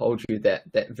just told you that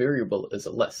that variable is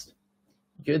a list,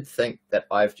 you'd think that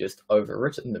I've just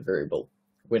overwritten the variable,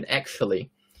 when actually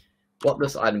what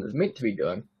this item is meant to be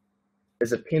doing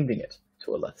is appending it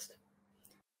to a list.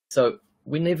 So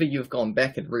whenever you've gone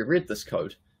back and reread this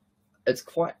code, it's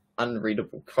quite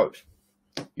unreadable code.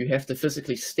 You have to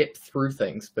physically step through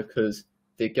things because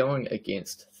they're going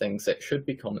against things that should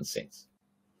be common sense.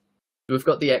 We've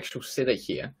got the actual setter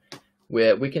here,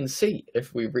 where we can see,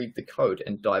 if we read the code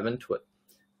and dive into it,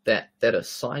 that that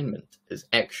assignment is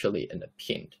actually an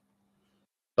append.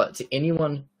 But to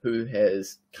anyone who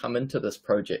has come into this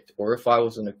project, or if I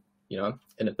was in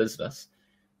a business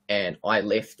and I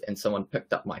left and someone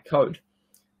picked up my code,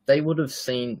 they would have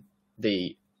seen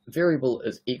the variable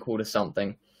is equal to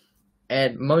something,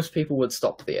 and most people would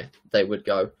stop there. They would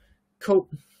go, cool,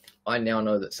 I now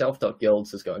know that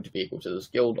self.guilds is going to be equal to this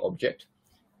guild object,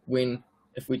 when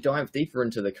if we dive deeper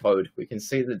into the code, we can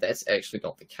see that that's actually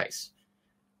not the case.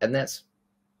 And that's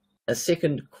a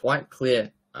second quite clear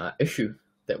issue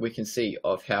that we can see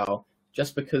of how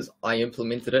just because I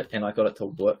implemented it and I got it to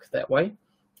work that way,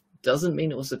 doesn't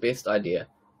mean it was the best idea,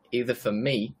 either for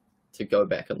me to go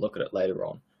back and look at it later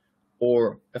on,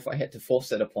 or if I had to force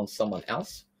that upon someone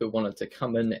else who wanted to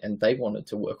come in and they wanted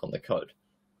to work on the code.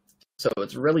 So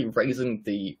it's really raising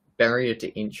the barrier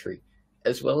to entry,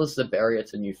 as well as the barrier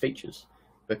to new features,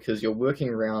 because you're working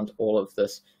around all of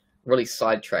this really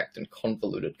sidetracked and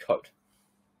convoluted code.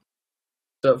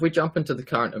 So if we jump into the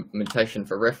current implementation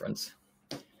for reference,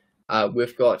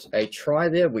 we've got a try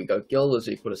there. We go guild is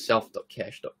equal to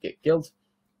self.cache.getGuild,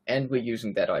 and we're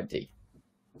using that ID.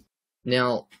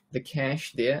 Now, the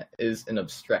cache there is an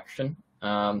abstraction.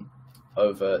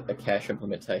 over a cache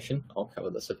implementation. I'll cover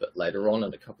this a bit later on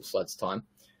in a couple slides time.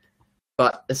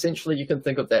 But essentially you can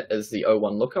think of that as the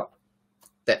O1 lookup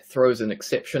that throws an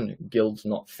exception guild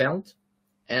not found.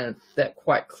 And that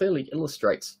quite clearly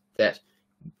illustrates that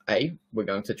A, we're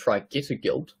going to try get a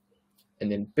guild, and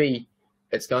then B,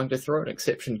 it's going to throw an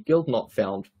exception guild not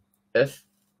found if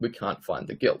we can't find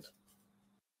the guild.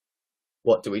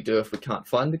 What do we do if we can't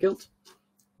find the guild?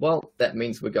 Well, that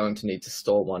means we're going to need to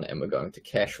store one and we're going to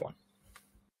cache one.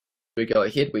 We go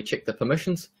ahead, we check the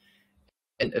permissions,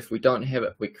 and if we don't have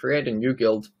it, we create a new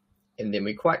guild, and then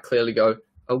we quite clearly go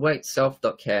await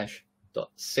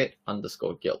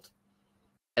self.cache.set_guild.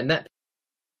 And that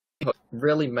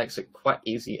really makes it quite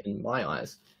easy in my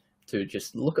eyes to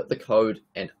just look at the code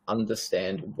and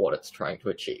understand what it's trying to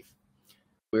achieve.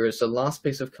 Whereas the last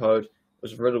piece of code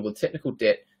was riddled with technical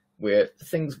debt, where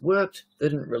things worked, they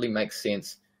didn't really make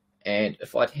sense. And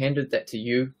if I'd handed that to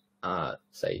you,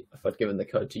 say if I'd given the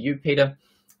code to you, Peter,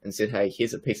 and said, hey,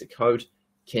 here's a piece of code,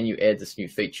 can you add this new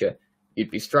feature?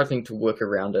 You'd be struggling to work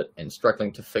around it and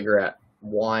struggling to figure out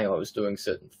why I was doing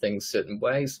certain things certain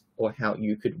ways, or how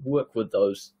you could work with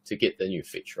those to get the new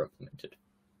feature implemented.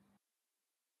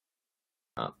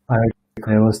 I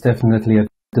agree. There was definitely a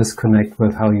disconnect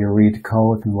with how you read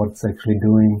code and what it's actually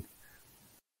doing.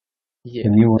 Yeah,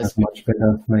 the new one is much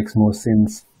better, makes more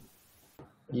sense.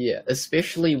 Yeah,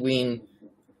 especially when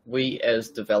we as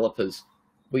developers,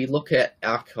 we look at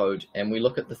our code and we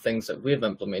look at the things that we've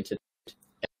implemented,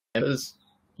 and as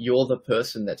you're the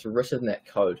person that's written that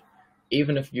code,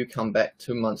 even if you come back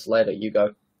 2 months later, you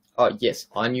go, oh yes,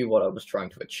 I knew what I was trying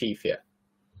to achieve here.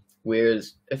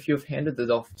 Whereas if you've handed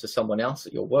it off to someone else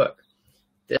at your work,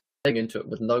 they're going into it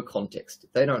with no context.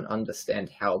 They don't understand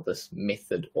how this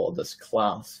method or this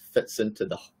class fits into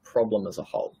the problem as a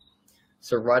whole.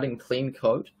 So writing clean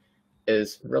code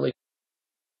is really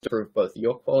to improve both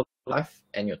your quality of life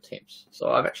and your team's.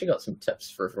 So I've actually got some tips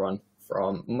for everyone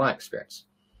from my experience.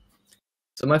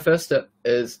 So my first tip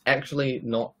is actually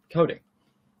not coding.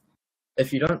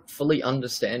 If you don't fully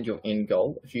understand your end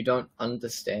goal, if you don't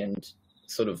understand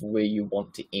sort of where you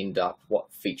want to end up,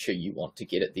 what feature you want to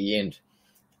get at the end,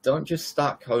 don't just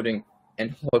start coding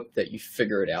and hope that you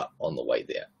figure it out on the way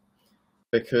there.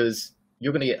 Because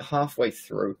you're going to get halfway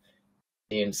through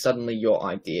and suddenly your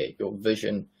idea, your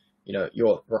vision,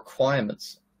 your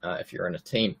requirements, if you're in a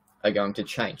team, are going to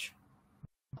change.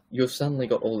 You've suddenly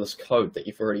got all this code that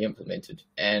you've already implemented,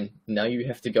 and now you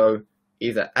have to go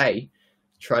either A,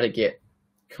 try to get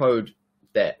code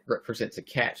that represents a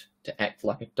cat to act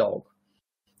like a dog,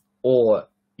 or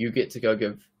you get to go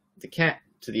give the cat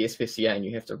to the SPCA and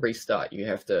you have to restart, you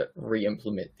have to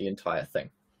re-implement the entire thing.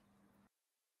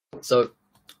 So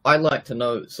I like to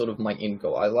know sort of my end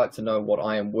goal. I like to know what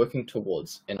I am working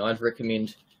towards, and I'd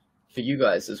recommend for you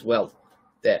guys as well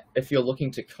that if you're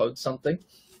looking to code something,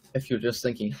 if you're just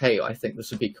thinking, hey, I think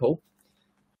this would be cool,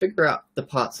 figure out the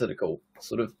parts that are cool.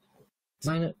 Sort of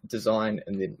design,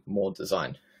 and then more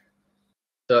design.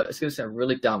 So it's going to sound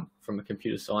really dumb from a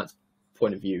computer science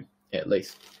point of view, at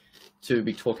least, to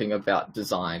be talking about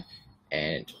design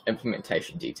and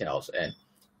implementation details and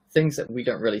things that we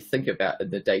don't really think about in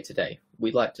the day-to-day.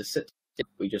 We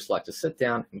just like to sit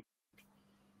down.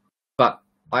 But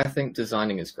I think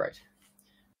designing is great.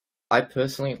 I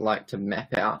personally like to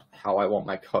map out how I want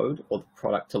my code or the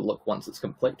product to look once it's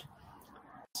complete.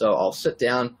 So I'll sit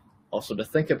down, I'll sort of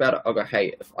think about it. I'll go,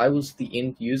 hey, if I was the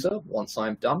end user once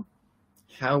I'm done,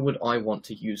 how would I want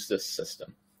to use this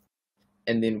system?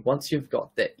 And then once you've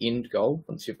got that end goal,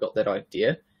 once you've got that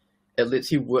idea, it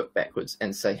lets you work backwards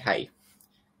and say, hey,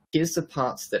 here's the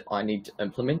parts that I need to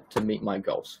implement to meet my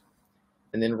goals.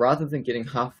 And then rather than getting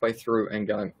halfway through and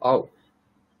going, oh,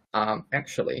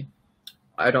 actually,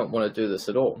 I don't want to do this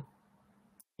at all,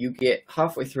 you get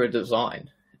halfway through a design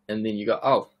and then you go,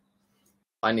 oh,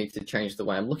 I need to change the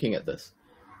way I'm looking at this.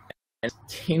 And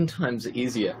it's 10 times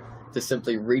easier to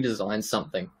simply redesign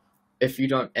something if you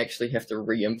don't actually have to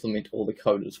re-implement all the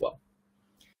code as well.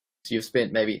 So you've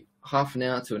spent maybe half an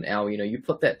hour to an hour, you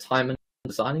put that time in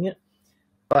designing it,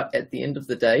 but at the end of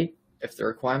the day, if the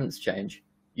requirements change,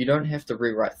 you don't have to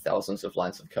rewrite thousands of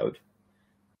lines of code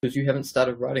because you haven't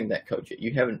started writing that code yet.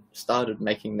 You haven't started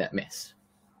making that mess.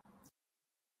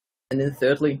 And then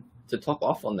thirdly, to top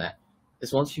off on that,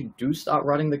 is once you do start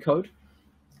writing the code,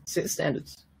 set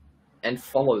standards and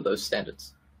follow those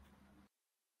standards.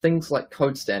 Things like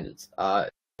code standards.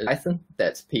 In Python,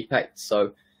 that's p8.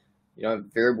 So,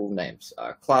 variable names,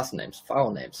 class names,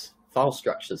 file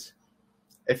structures.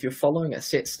 If you're following a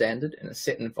set standard in a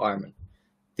set environment,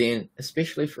 then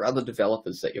especially for other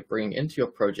developers that you're bringing into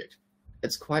your project,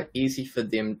 it's quite easy for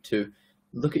them to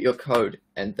look at your code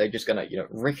and they're just going to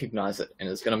recognize it, and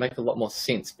it's going to make a lot more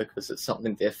sense because it's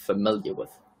something they're familiar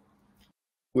with.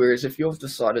 Whereas if you've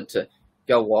decided to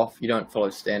go off, you don't follow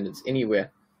standards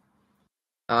anywhere,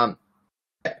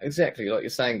 exactly like you're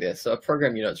saying there. So a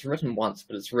program, it's written once,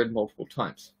 but it's read multiple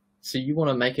times. So you want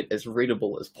to make it as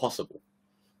readable as possible.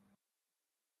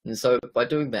 And so by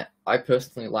doing that, I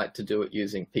personally like to do it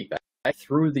using PEEP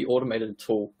through the automated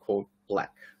tool called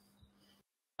Black.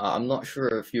 I'm not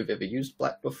sure if you've ever used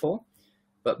Black before,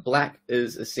 but Black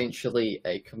is essentially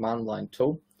a command line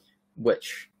tool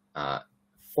which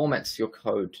formats your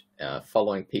code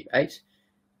following PEEP 8,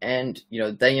 and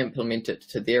they implement it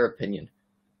to their opinion.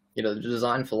 The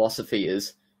design philosophy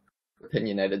is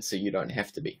opinionated, so you don't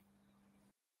have to be.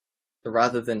 So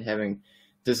rather than having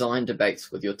design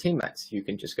debates with your teammates, you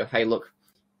can just go, hey, look,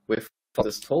 we're for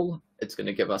this tool, it's going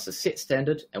to give us a set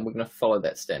standard, and we're going to follow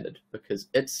that standard because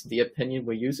it's the opinion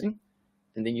we're using,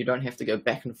 and then you don't have to go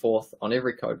back and forth on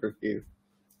every code review,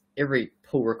 every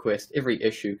pull request, every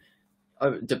issue,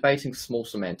 debating small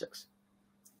semantics.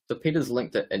 So Peter's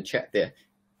linked it in chat there,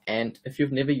 and if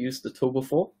you've never used the tool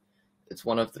before, it's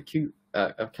one of the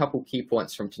a couple key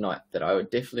points from tonight that I would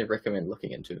definitely recommend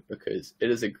looking into, because it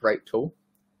is a great tool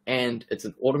and it's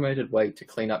an automated way to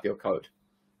clean up your code.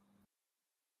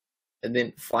 And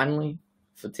then finally,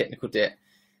 for technical debt,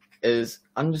 is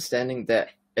understanding that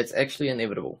it's actually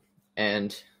inevitable,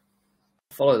 and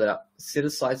follow that up. Set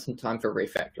aside some time for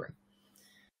refactoring,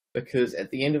 because at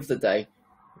the end of the day,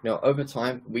 over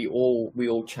time we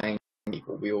all change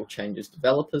people. We all change as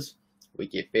developers. We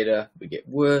get better, we get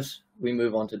worse, we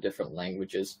move on to different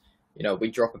languages. We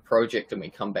drop a project and we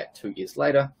come back 2 years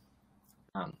later.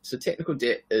 So technical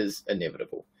debt is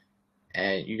inevitable,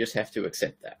 and you just have to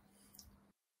accept that.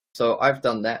 So I've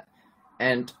done that,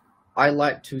 and I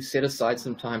like to set aside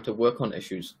some time to work on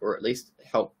issues, or at least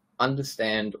help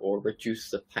understand or reduce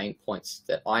the pain points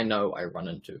that I know I run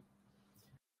into.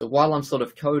 So while I'm sort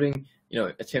of coding,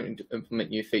 attempting to implement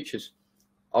new features,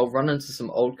 I'll run into some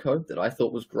old code that I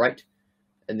thought was great,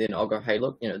 and then I'll go, hey,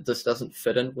 look, this doesn't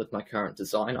fit in with my current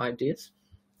design ideas.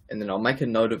 And then I'll make a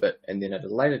note of it, and then at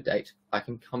a later date, I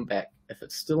can come back if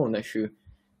it's still an issue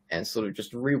and sort of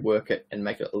just rework it and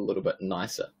make it a little bit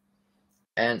nicer.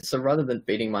 And so rather than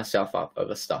beating myself up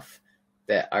over stuff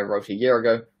that I wrote a year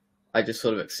ago, I just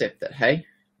sort of accept that, hey,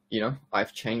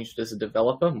 I've changed as a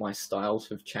developer, my styles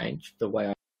have changed, the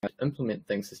way I implement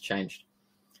things has changed,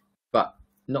 but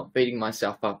not beating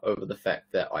myself up over the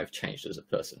fact that I've changed as a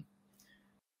person.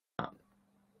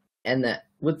 And that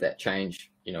with that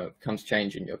change, comes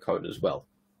change in your code as well,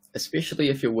 especially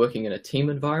if you're working in a team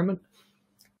environment.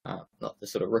 Not to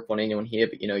sort of rip on anyone here,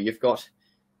 but you've got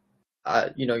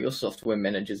your software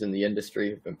managers in the industry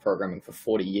who've been programming for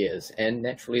 40 years, and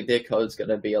naturally their code's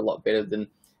going to be a lot better than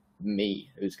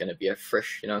me, who's going to be a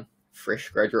fresh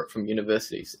graduate from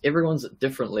universities. Everyone's at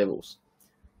different levels.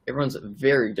 Everyone's at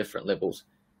very different levels,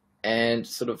 and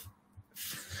sort of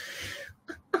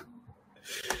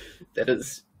that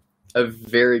is a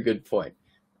very good point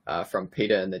from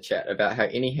Peter in the chat about how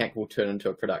any hack will turn into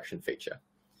a production feature.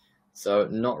 So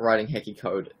not writing hacky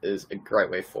code is a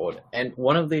great way forward. And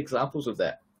one of the examples of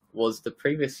that was the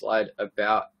previous slide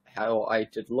about how I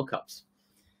did lookups.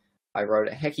 I wrote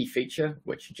a hacky feature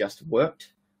which just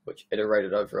worked, which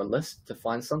iterated over a list to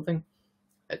find something.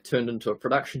 It turned into a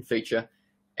production feature,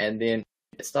 and then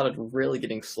it started really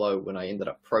getting slow when I ended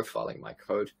up profiling my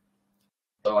code.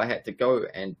 So I had to go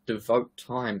and devote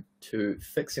time to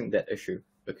fixing that issue,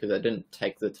 because I didn't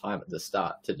take the time at the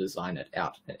start to design it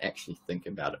out and actually think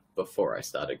about it before I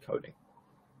started coding.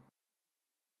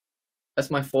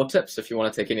 That's my 4 tips. If you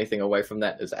want to take anything away from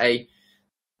that, is A,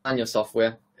 design your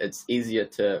software. It's easier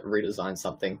to redesign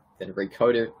something than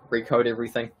recode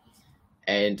everything.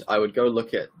 And I would go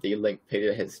look at the link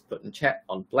Peter has put in chat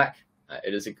on Black.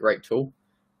 It is a great tool.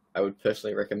 I would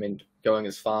personally recommend going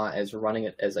as far as running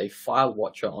it as a file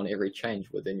watcher on every change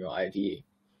within your IDE.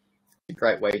 It's a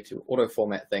great way to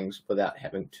auto-format things without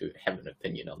having to have an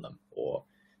opinion on them, or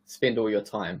spend all your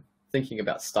time thinking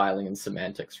about styling and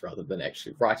semantics rather than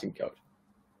actually writing code.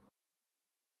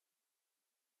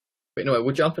 But anyway,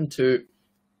 we'll jump into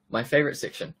my favorite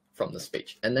section from the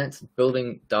speech, and that's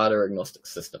building data agnostic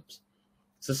systems.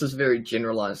 So this is a very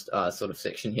generalized sort of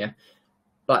section here,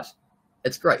 but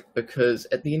it's great because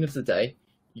at the end of the day,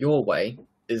 your way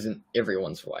isn't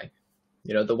everyone's way.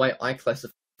 The way I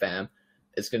classify FAM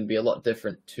is going to be a lot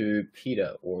different to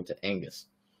Peter or to Angus.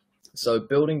 So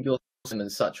building your system in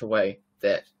such a way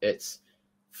that it's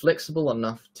flexible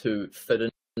enough to fit in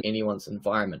anyone's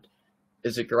environment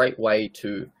is a great way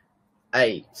to,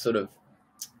 A, sort of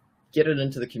get it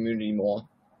into the community more,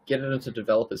 get it into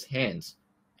developers' hands,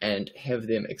 and have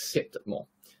them accept it more.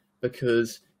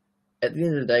 Because at the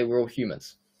end of the day, we're all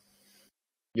humans.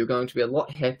 You're going to be a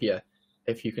lot happier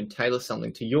if you can tailor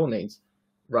something to your needs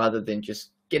rather than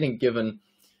just getting given,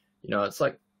 it's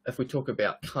like if we talk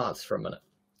about cars for a minute.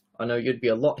 I know you'd be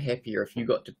a lot happier if you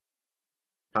got to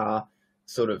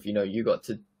you got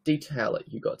to detail it,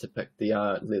 you got to pick the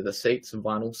leather seats and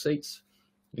vinyl seats,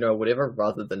 whatever,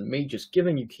 rather than me just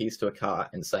giving you keys to a car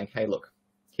and saying, hey, look,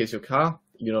 here's your car,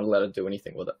 you're not allowed to do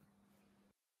anything with it.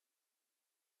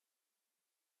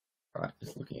 All right,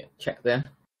 just looking at chat there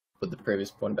with the previous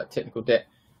point about technical debt.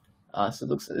 So it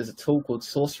looks like there's a tool called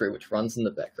Sorcery which runs in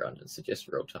the background and suggests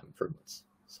real-time improvements.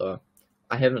 So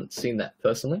I haven't seen that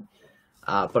personally,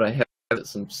 but I have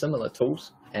some similar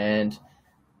tools. And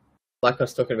like I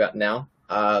was talking about now,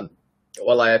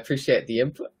 while I appreciate the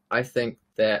input, I think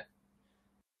that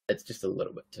it's just a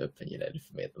little bit too opinionated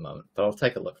for me at the moment, but I'll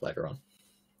take a look later on.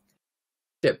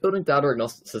 Yeah, building data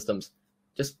agnostic systems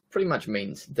just pretty much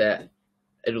means that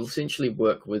it'll essentially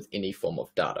work with any form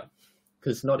of data,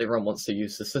 because not everyone wants to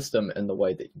use the system in the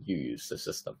way that you use the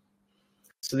system.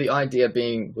 So the idea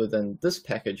being within this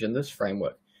package and this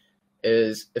framework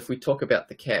is, if we talk about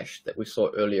the cache that we saw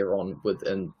earlier on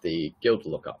within the guild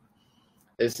lookup,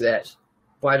 is that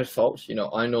by default,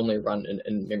 I normally run an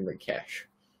in-memory cache.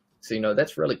 So,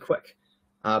 that's really quick,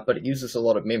 but it uses a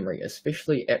lot of memory,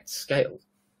 especially at scale.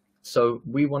 So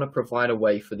we want to provide a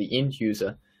way for the end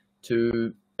user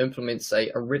to implement, say,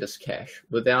 a Redis cache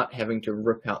without having to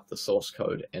rip out the source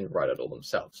code and write it all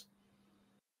themselves.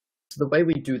 So the way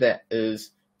we do that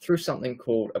is through something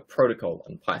called a protocol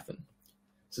in Python.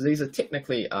 So these are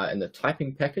technically in the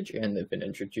typing package, and they've been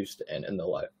introduced in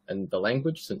the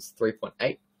language since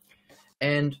 3.8.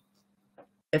 And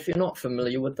if you're not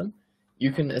familiar with them,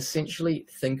 you can essentially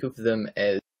think of them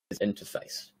as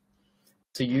interface.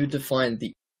 So you define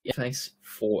the interface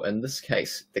for, in this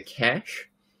case, the cache,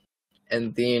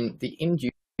 and then the end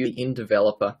user, the end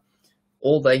developer,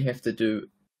 all they have to do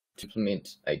to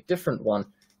implement a different one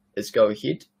is go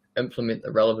ahead, implement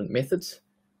the relevant methods,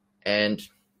 and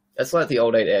it's like the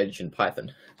old adage in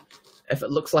Python. If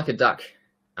it looks like a duck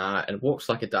and walks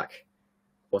like a duck,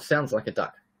 or sounds like a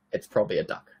duck, it's probably a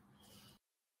duck.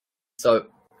 So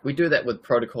we do that with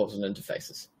protocols and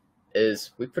interfaces,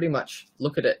 is we pretty much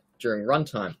look at it during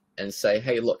runtime and say,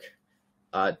 hey, look,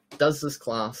 does this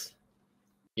class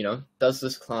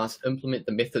implement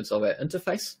the methods of our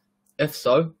interface? If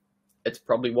so, it's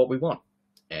probably what we want.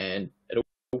 And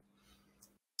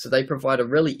so they provide a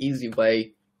really easy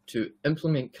way to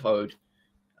implement code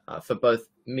for both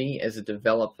me as a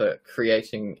developer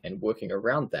creating and working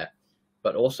around that,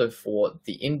 but also for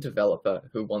the end developer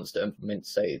who wants to implement,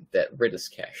 say, that Redis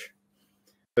cache.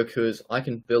 Because I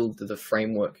can build the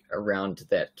framework around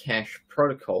that cache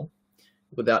protocol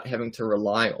without having to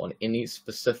rely on any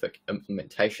specific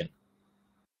implementation.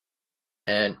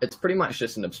 And it's pretty much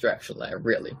just an abstraction layer,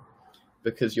 really,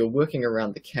 because you're working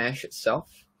around the cache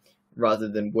itself rather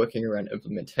than working around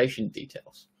implementation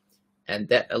details. And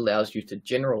that allows you to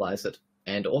generalize it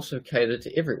and also cater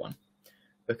to everyone.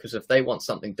 Because if they want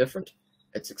something different,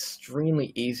 it's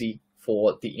extremely easy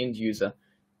for the end user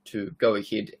to go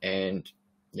ahead and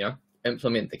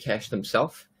implement the cache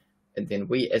themselves. And then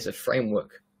we as a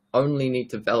framework only need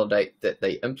to validate that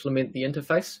they implement the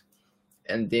interface,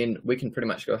 and then we can pretty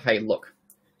much go, hey, look,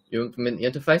 you implement the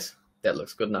interface, that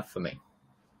looks good enough for me.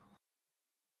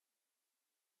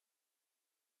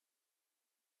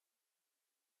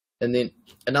 And then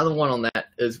another one on that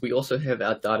is we also have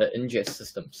our data ingest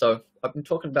system. So I've been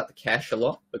talking about the cache a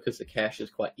lot because the cache is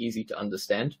quite easy to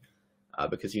understand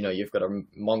because, you've got a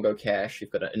Mongo cache,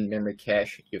 you've got an in-memory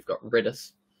cache, you've got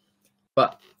Redis.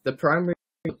 But the primary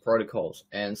protocols,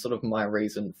 and sort of my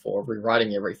reason for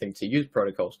rewriting everything to use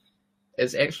protocols,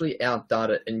 is actually our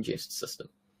data ingest system.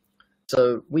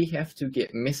 So we have to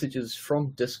get messages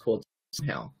from Discord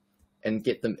somehow and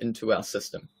get them into our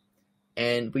system.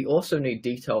 And we also need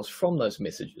details from those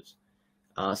messages.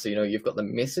 So, you've got the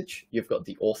message, you've got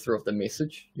the author of the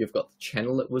message, you've got the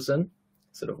channel it was in,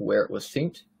 sort of where it was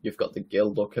sent, you've got the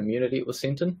guild or community it was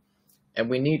sent in, and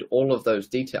we need all of those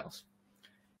details.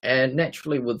 And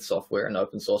naturally with software and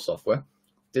open source software,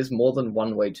 there's more than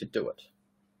one way to do it.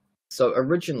 So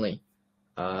originally,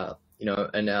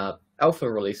 in our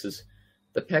alpha releases,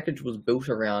 the package was built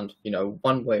around,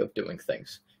 one way of doing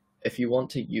things. If you want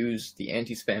to use the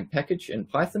anti-spam package in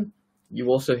Python, you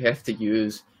also have to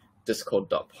use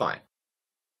discord.py.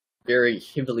 Very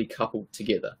heavily coupled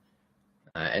together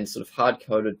and sort of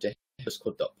hard-coded to how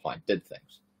discord.py did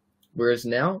things. Whereas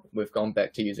now, we've gone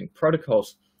back to using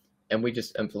protocols, and we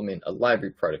just implement a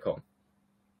library protocol.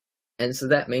 And so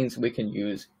that means we can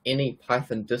use any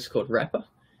Python Discord wrapper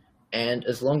And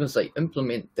as long as they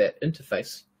implement that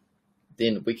interface,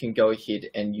 then we can go ahead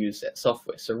and use that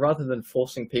software. So rather than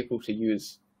forcing people to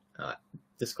use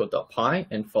Discord.py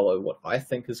and follow what I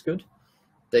think is good,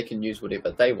 they can use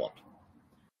whatever they want.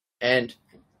 And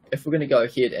if we're going to go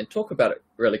ahead and talk about it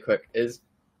really quick, is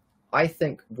I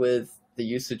think with the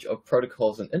usage of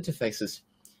protocols and interfaces,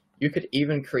 you could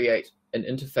even create an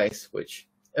interface which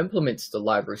implements the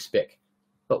library spec,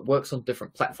 but works on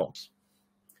different platforms.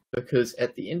 Because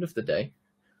at the end of the day,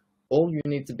 all you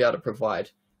need to be able to provide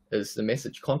is the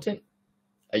message content,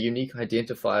 a unique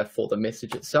identifier for the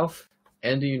message itself,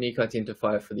 and a unique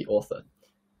identifier for the author.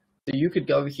 So you could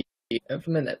go here and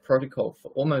implement that protocol for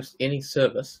almost any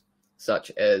service,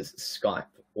 such as Skype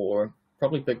or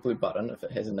probably Big Blue Button if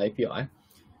it has an API,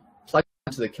 plug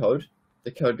into the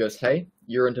code goes, hey,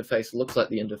 your interface looks like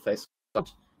the interface,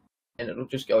 and it'll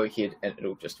just go ahead and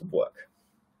it'll just work.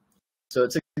 So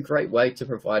it's a great way to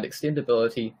provide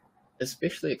extendability,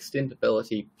 especially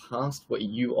extendability past what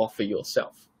you offer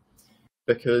yourself.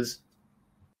 Because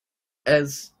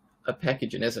as a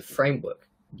package and as a framework,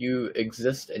 you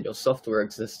exist and your software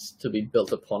exists to be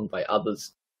built upon by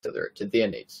others to their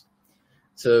needs.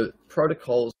 So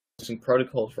protocols, using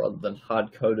protocols rather than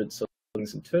hard-coded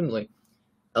things internally,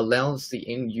 allows the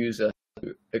end user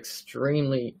to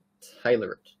extremely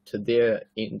tailor it to their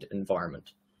end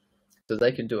environment. So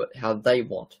they can do it how they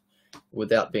want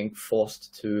without being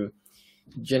forced to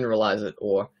generalize it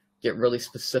or get really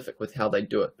specific with how they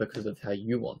do it because of how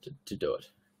you wanted to do it.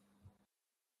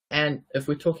 And if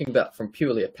we're talking about from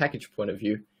purely a package point of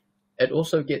view, it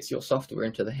also gets your software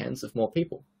into the hands of more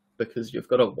people because you've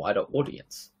got a wider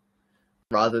audience.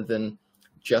 Rather than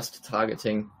just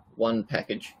targeting one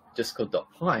package,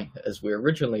 Discord.py, as we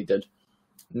originally did,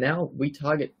 now we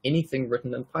target anything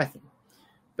written in Python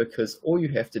because all you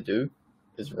have to do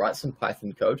is write some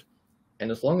Python code,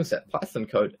 and as long as that Python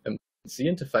code implements the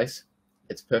interface,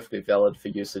 it's perfectly valid for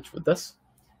usage with this,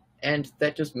 and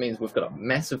that just means we've got a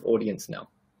massive audience now.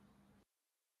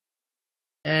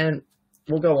 And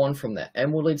we'll go on from that,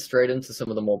 and we'll lead straight into some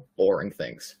of the more boring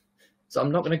things. So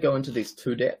I'm not going to go into these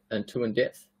too in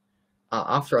depth.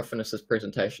 After I finish this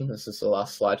presentation, this is the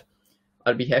last slide,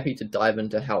 I'd be happy to dive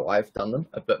into how I've done them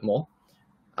a bit more,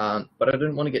 but I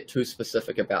didn't want to get too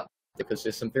specific about it because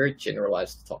there's some very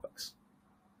generalized topics.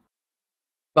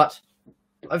 But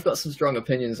I've got some strong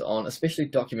opinions on especially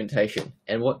documentation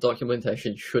and what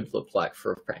documentation should look like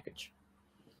for a package.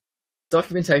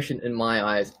 Documentation, in my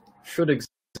eyes, should exist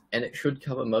and it should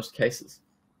cover most cases.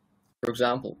 For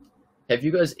example, have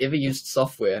you guys ever used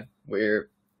software where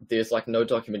there's like no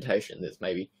documentation? There's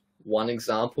maybe one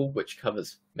example which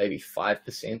covers maybe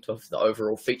 5% of the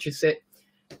overall feature set,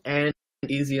 and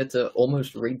it's easier to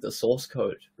almost read the source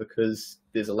code because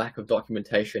there's a lack of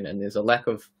documentation and there's a lack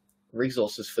of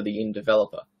resources for the end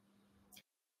developer.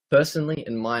 Personally,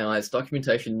 in my eyes,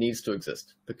 documentation needs to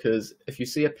exist because if you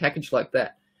see a package like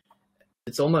that,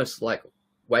 it's almost like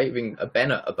waving a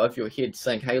banner above your head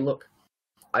saying, hey, look,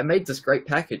 I made this great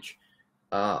package.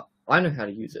 I know how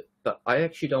to use it, but I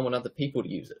actually don't want other people to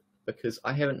use it because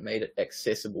I haven't made it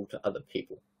accessible to other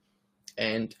people.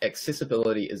 And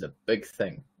accessibility is a big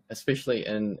thing, especially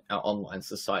in our online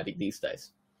society these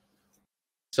days.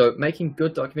 So making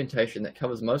good documentation that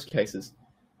covers most cases,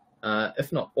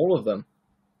 if not all of them,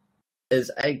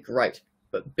 is A, great,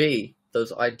 but B,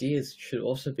 those ideas should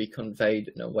also be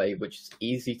conveyed in a way which is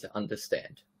easy to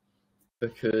understand.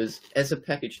 Because as a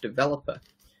package developer,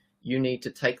 you need to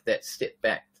take that step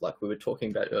back, like we were talking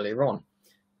about earlier on,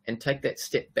 and take that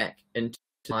step back into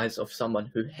the eyes of someone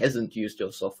who hasn't used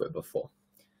your software before,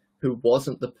 who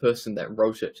wasn't the person that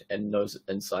wrote it and knows it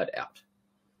inside out.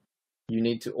 You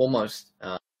need to almost,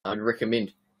 I would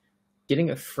recommend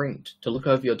getting a friend to look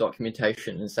over your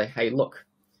documentation and say, hey, look,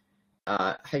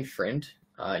 hey friend,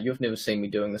 you've never seen me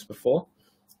doing this before.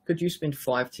 Could you spend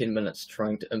 5-10 minutes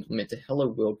trying to implement a Hello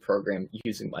World program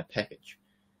using my package?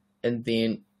 And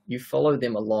then you follow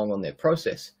them along on their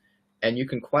process, and you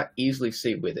can quite easily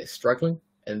see where they're struggling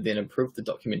and then improve the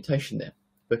documentation there.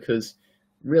 Because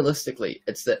realistically,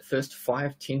 it's that first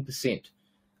 5-10%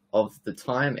 of the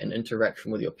time and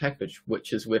interaction with your package,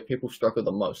 which is where people struggle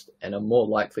the most and are more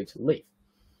likely to leave.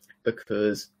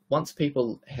 Because once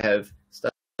people have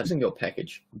started using your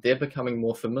package, they're becoming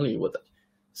more familiar with it.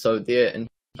 So they're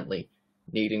inherently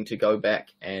needing to go back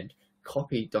and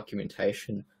copy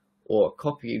documentation or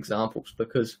copy examples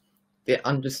because they're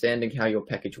understanding how your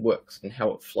package works and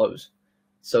how it flows.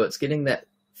 So it's getting that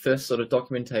first sort of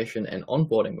documentation and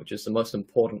onboarding, which is the most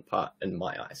important part in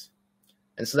my eyes.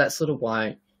 And so that's sort of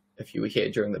why, if you were here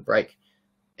during the break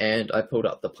and I pulled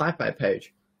up the PyPy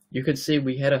page, you could see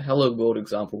we had a Hello World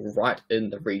example right in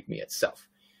the README itself.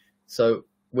 So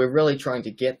we're really trying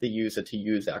to get the user to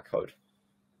use our code.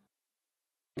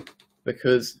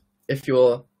 Because if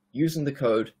you're using the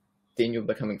code, then you're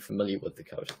becoming familiar with the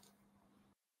code.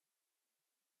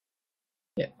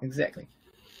 Yeah, exactly.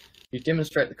 You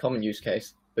demonstrate the common use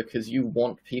case because you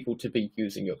want people to be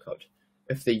using your code.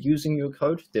 If they're using your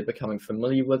code, they're becoming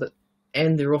familiar with it,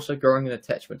 and they're also growing an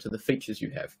attachment to the features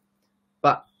you have.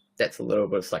 But that's a little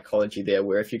bit of psychology there,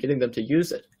 where if you're getting them to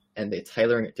use it and they're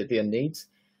tailoring it to their needs,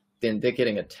 then they're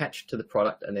getting attached to the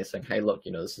product and they're saying, hey, look,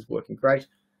 this is working great.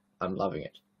 I'm loving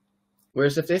it.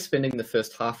 Whereas if they're spending the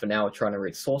first half an hour trying to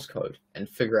read source code and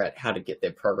figure out how to get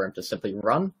their program to simply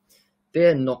run,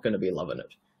 they're not going to be loving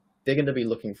it. They're going to be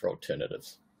looking for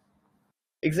alternatives.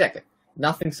 Exactly.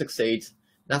 Nothing succeeds.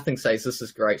 Nothing says this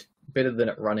is great, better than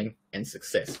it running, and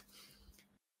success.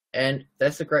 And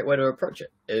that's a great way to approach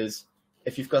it, is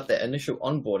if you've got that initial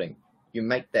onboarding, you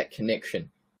make that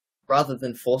connection. Rather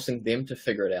than forcing them to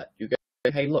figure it out, you go,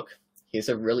 hey, look, here's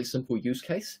a really simple use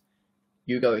case.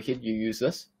 You go ahead, you use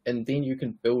this, and then you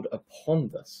can build upon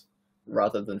this,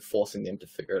 rather than forcing them to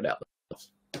figure it out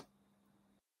themselves.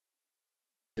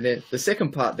 And then the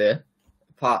second part there,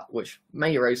 the part which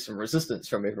may raise some resistance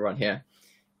from everyone here,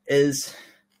 is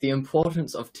the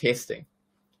importance of testing,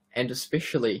 and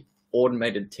especially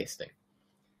automated testing.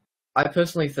 I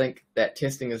personally think that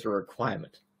testing is a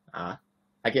requirement.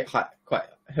 I get quite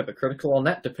hypocritical on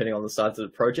that, depending on the size of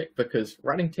the project, because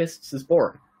writing tests is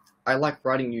boring. I like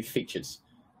writing new features.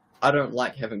 I don't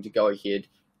like having to go ahead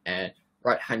and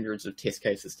write hundreds of test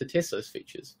cases to test those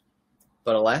features.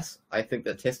 But alas, I think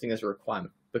that testing is a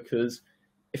requirement, because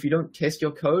if you don't test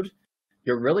your code,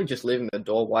 you're really just leaving the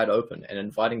door wide open and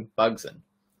inviting bugs in,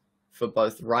 for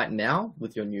both right now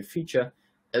with your new feature,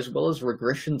 as well as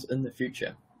regressions in the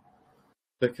future.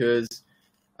 Because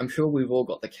I'm sure we've all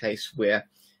got the case where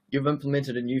you've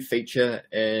implemented a new feature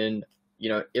in,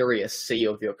 area C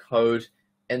of your code,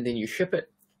 and then you ship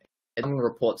it, and someone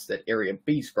reports that area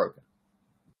B is broken.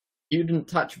 You didn't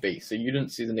touch B, so you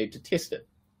didn't see the need to test it.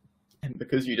 And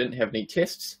because you didn't have any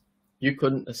tests, you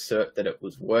couldn't assert that it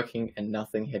was working and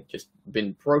nothing had just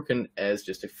been broken as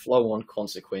just a flow-on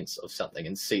consequence of something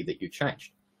in C that you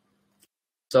changed.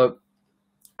 So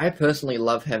I personally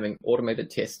love having automated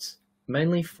tests,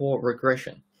 mainly for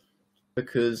regression,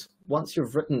 because once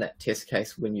you've written that test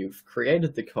case when you've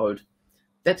created the code,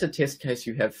 that's a test case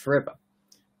you have forever.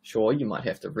 Sure, you might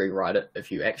have to rewrite it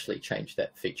if you actually change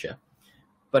that feature,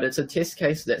 but it's a test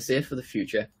case that's there for the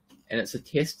future, and it's a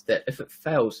test that if it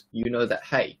fails, you know that,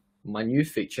 hey, my new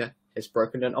feature has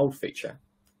broken an old feature.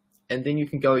 And then you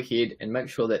can go ahead and make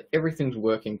sure that everything's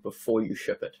working before you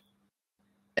ship it.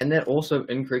 And that also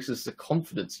increases the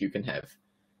confidence you can have.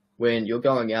 When you're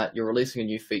going out, you're releasing a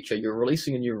new feature, you're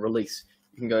releasing a new release,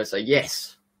 you can go and say,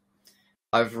 yes,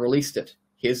 I've released it.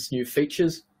 Here's new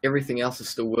features, everything else is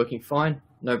still working fine,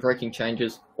 no breaking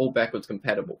changes, all backwards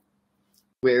compatible.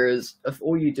 Whereas if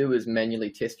all you do is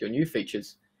manually test your new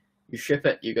features, you ship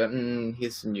it, you go,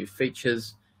 here's some new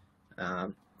features,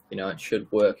 it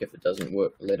should work. If it doesn't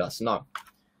work, let us know.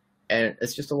 And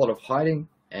it's just a lot of hiding,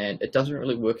 and it doesn't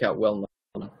really work out well,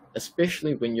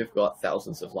 especially when you've got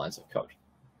thousands of lines of code.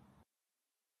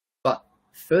 But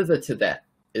further to that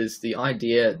is the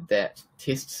idea that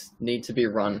tests need to be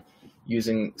run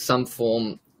using some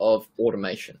form of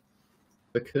automation,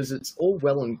 because it's all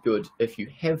well and good if you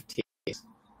have tests,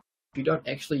 if you don't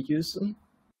actually use them,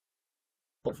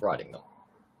 of writing them.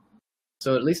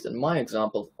 So at least in my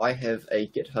example, I have a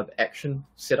GitHub action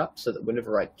set up so that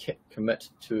whenever I commit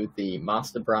to the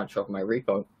master branch of my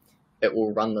repo, it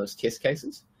will run those test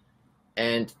cases.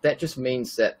 And that just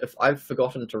means that if I've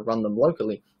forgotten to run them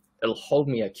locally, it'll hold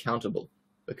me accountable,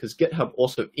 because GitHub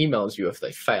also emails you if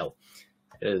they fail.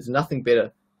 It is nothing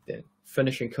better than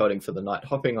finishing coding for the night,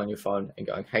 hopping on your phone and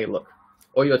going, hey, look,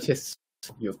 all your tests,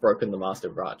 you've broken the master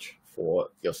branch for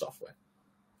your software.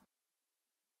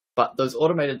 But those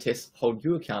automated tests hold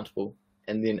you accountable,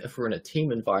 and then if we're in a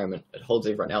team environment, it holds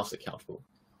everyone else accountable.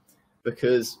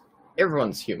 Because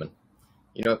everyone's human.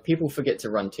 People forget to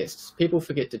run tests. People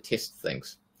forget to test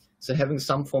things. So having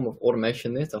some form of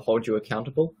automation there to hold you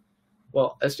accountable,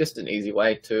 well, it's just an easy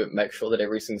way to make sure that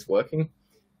everything's working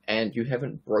and you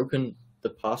haven't broken the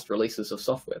past releases of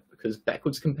software, because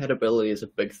backwards compatibility is a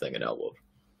big thing in our world.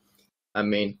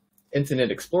 Internet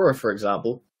Explorer, for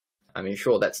example,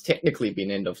 sure, that's technically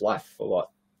been end of life for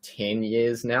 10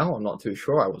 years now? I'm not too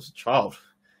sure. I was a child.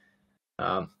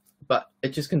 But it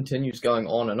just continues going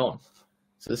on and on.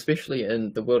 So especially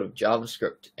in the world of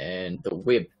JavaScript and the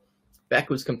web,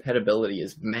 backwards compatibility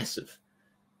is massive.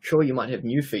 Sure, you might have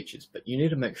new features, but you need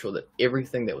to make sure that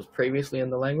everything that was previously in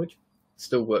the language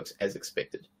still works as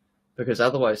expected, because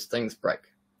otherwise things break.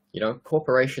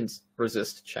 corporations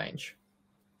resist change.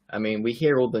 I mean, we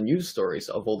hear all the news stories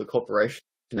of all the corporations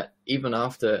that even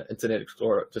after Internet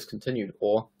Explorer discontinued,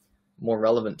 or more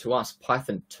relevant to us,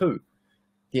 Python 2,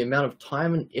 the amount of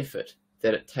time and effort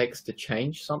that it takes to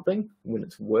change something when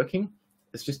it's working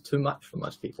is just too much for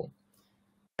most people.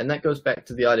 And that goes back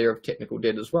to the idea of technical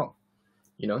debt as well.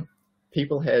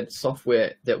 People had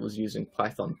software that was using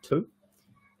Python 2,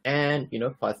 and,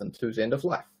 Python 2's end of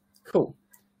life. Cool.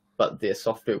 But their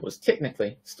software was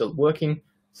technically still working,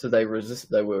 so they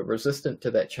were resistant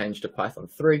to that change to Python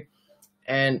 3,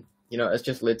 and, it's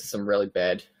just led to some really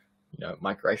bad,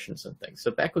 migrations and things.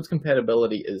 So backwards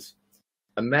compatibility is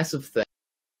a massive thing,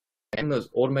 and those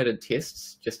automated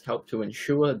tests just help to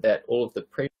ensure that all of the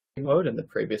previous code and the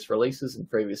previous releases and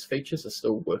previous features are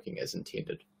still working as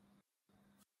intended.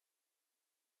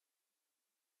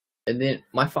 And then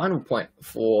my final point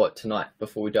for tonight,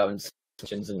 before we dive into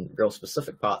questions and real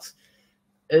specific parts,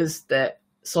 is that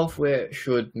software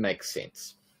should make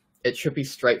sense. It should be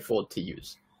straightforward to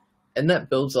use. And that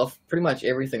builds off pretty much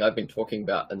everything I've been talking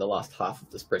about in the last half of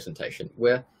this presentation,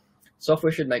 where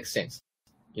software should make sense.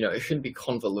 It shouldn't be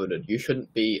convoluted. You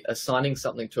shouldn't be assigning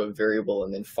something to a variable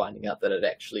and then finding out that it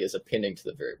actually is appending to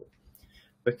the variable.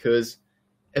 Because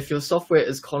if your software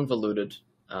is convoluted,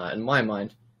 in my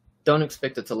mind, don't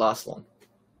expect it to last long.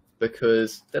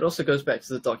 Because that also goes back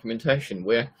to the documentation,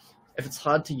 where if it's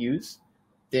hard to use,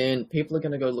 then people are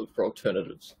going to go look for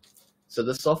alternatives. So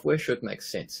the software should make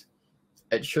sense.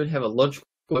 It should have a logical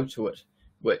flow to it,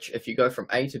 which if you go from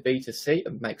A to B to C,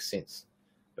 it makes sense.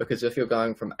 Because if you're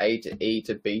going from A to E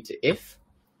to B to F,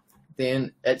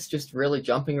 then it's just really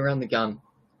jumping around the gun.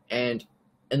 And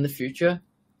in the future,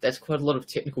 that's quite a lot of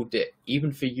technical debt,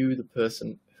 even for you, the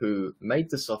person who made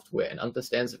the software and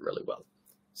understands it really well.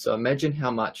 So imagine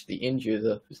how much the end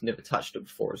user who's never touched it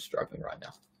before is struggling right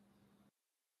now.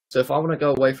 So if I want to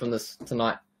go away from this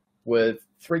tonight with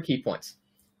 3 key points,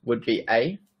 would be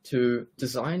A, to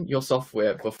design your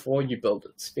software before you build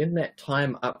it. Spend that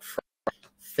time up front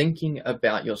thinking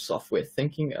about your software,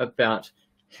 thinking about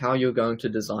how you're going to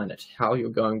design it, how you're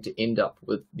going to end up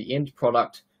with the end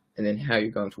product, and then how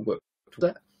you're going to work with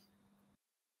that.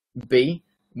 B,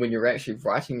 when you're actually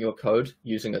writing your code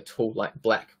using a tool like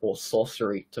Black or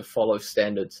Sorcery to follow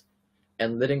standards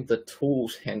and letting the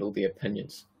tools handle the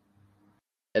opinions.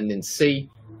 And then C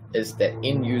is that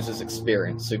end user's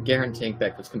experience, so guaranteeing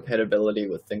backwards compatibility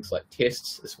with things like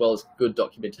tests, as well as good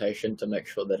documentation to make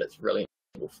sure that it's really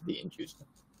for the end user.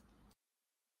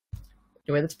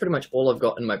 Anyway, that's pretty much all I've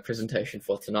got in my presentation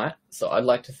for tonight. So I'd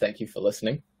like to thank you for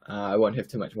listening. I won't have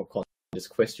too much more content, just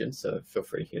questions, so feel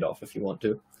free to head off if you want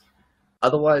to.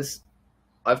 Otherwise,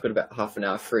 I've got about half an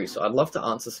hour free, so I'd love to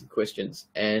answer some questions.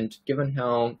 And given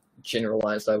how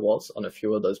generalized I was on a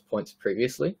few of those points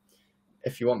previously,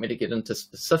 if you want me to get into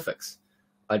specifics,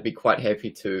 I'd be quite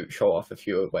happy to show off a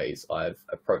few ways I've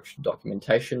approached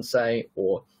documentation, say,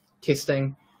 or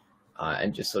testing,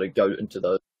 and just sort of go into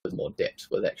those more depth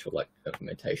with actual like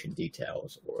implementation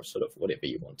details or sort of whatever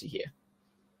you want to hear.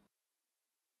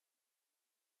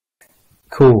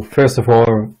 Cool. First of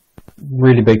all,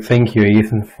 really big thank you,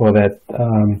 Ethan, for that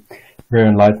very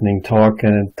enlightening talk,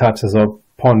 and it touches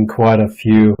upon quite a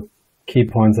few key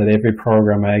points that every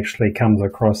programmer actually comes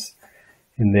across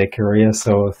in their career.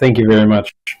 So thank you very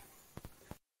much.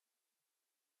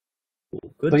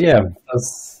 Good. So yeah,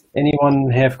 does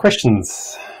anyone have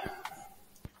questions?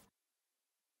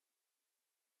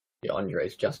 Yeah,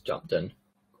 Andre's just jumped in.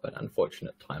 Quite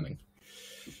unfortunate timing.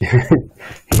 You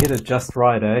hit it just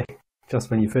right, eh? Just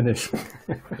when you finish.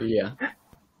 Yeah.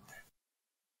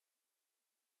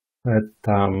 But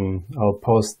I'll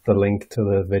post the link to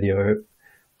the video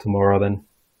tomorrow then.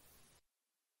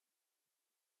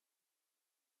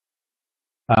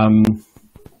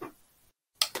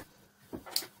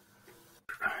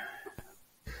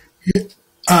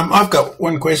 I've got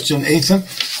one question, Ethan.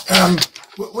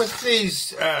 With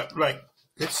these, like,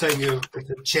 let's say it's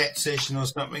a chat session or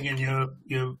something, and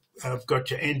you've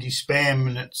got your anti-spam,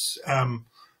 and it's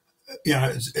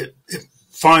it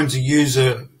finds a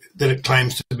user that it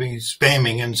claims to be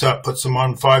spamming, and so it puts them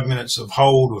on 5 minutes of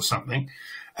hold or something.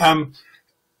 How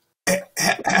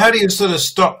do you sort of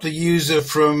stop the user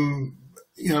from,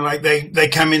 like they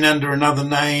come in under another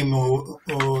name, or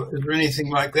is there anything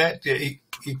like that?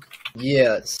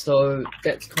 Yeah, so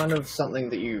that's kind of something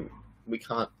that we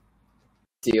can't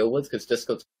deal with, because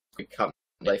Discord's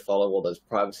they follow all those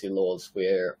privacy laws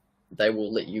where they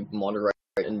will let you moderate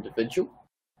an individual.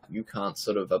 You can't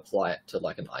sort of apply it to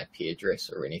like an IP address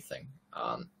or anything.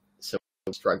 So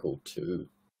we'll struggle to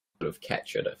sort of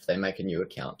catch it if they make a new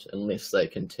account, unless they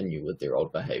continue with their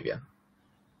old behavior.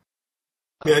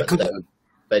 Yeah,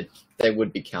 but they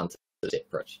would be counted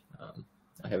separate.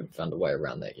 I haven't found a way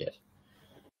around that yet.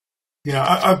 Yeah,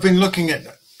 I've been looking at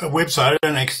a website. I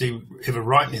don't actually ever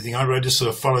write anything. I just sort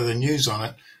of follow the news on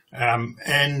it.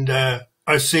 And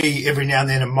I see every now and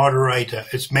then a moderator.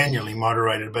 It's manually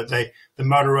moderated, but the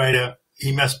moderator,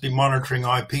 he must be monitoring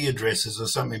IP addresses or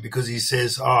something, because he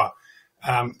says,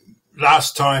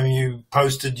 last time you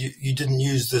posted, you didn't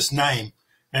use this name.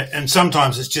 And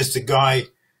sometimes it's just a guy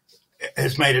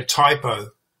has made a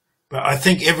typo. But I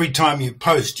think every time you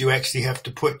post, you actually have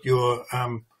to put your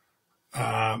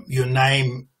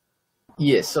name.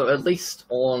 Yeah, so at least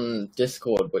on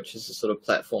Discord, which is the sort of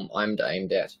platform I'm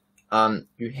aimed at,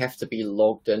 you have to be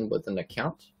logged in with an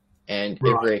account, and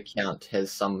every account has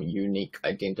some unique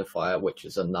identifier, which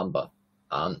is a number.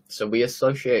 So we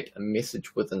associate a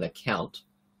message with an account,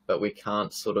 but we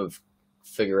can't sort of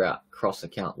figure out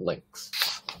cross-account links.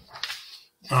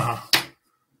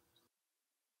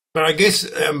 But I guess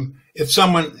if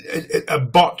a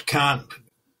bot can't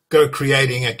go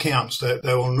creating accounts, they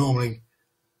will normally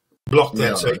block that.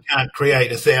 No. So you can't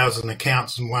create 1,000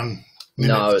 accounts in 1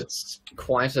 minute. No, it's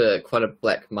quite a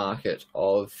black market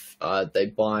of they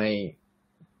buy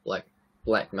like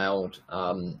blackmailed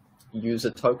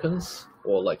user tokens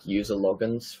or like user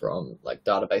logins from like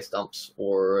database dumps,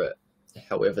 or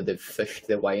however they've fished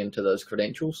their way into those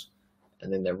credentials,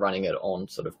 and then they're running it on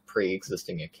sort of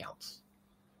pre-existing accounts.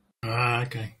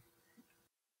 Okay.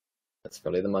 That's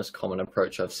probably the most common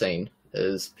approach I've seen,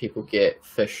 is people get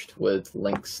phished with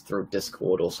links through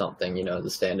Discord or something, the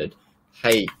standard,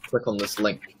 hey, click on this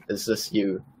link, is this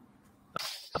you?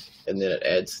 And then it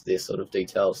adds their sort of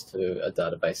details to a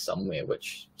database somewhere,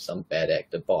 which some bad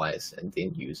actor buys and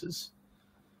then uses.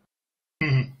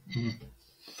 Mm-hmm.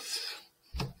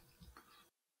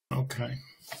 Okay.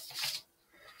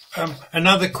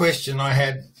 Another question I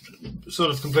had, sort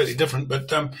of completely different, but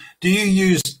do you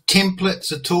use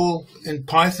templates at all in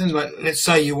Python? Like, let's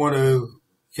say you want to,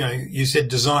 you said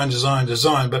design,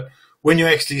 but when you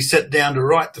actually sit down to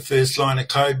write the first line of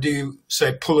code, do you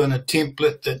say pull in a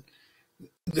template that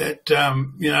it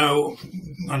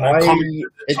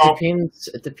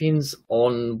depends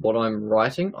on what I'm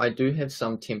writing. I do have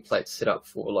some templates set up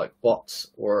for like bots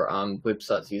or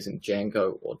websites using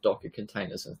Django or Docker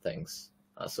containers and things,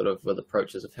 sort of with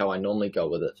approaches of how I normally go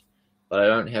with it. But I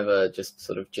don't have a just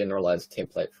sort of generalized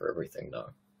template for everything, no.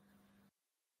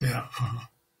 Yeah.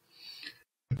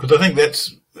 Because I think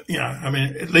that's,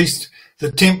 at least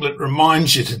the template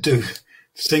reminds you to do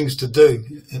things to do.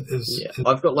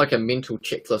 I've got like a mental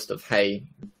checklist of, hey,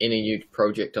 any new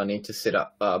project I need to set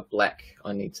up I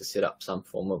need to set up some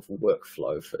form of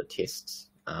workflow for tests,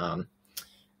 and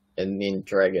then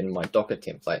drag in my Docker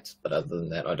templates. But other than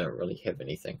that, I don't really have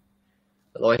anything.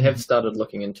 Although I have started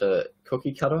looking into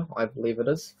Cookie Cutter, I believe it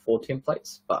is, for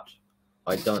templates, but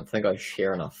I don't think I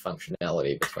share enough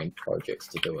functionality between projects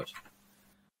to do it.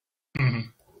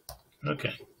 Mm-hmm.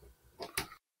 Okay.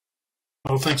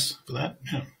 Well, thanks for that.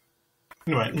 Yeah.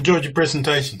 Anyway, enjoyed your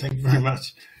presentation. Thank you very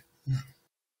much.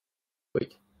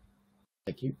 Sweet.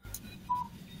 Thank you.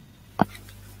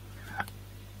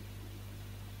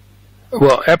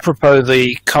 Well, apropos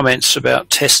the comments about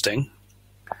testing.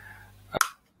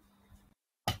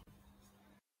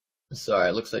 Sorry,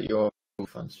 it looks like your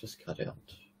phone's just cut out.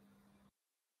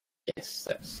 Yes,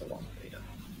 that's the one, Peter.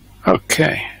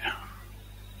 Okay.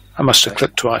 I must have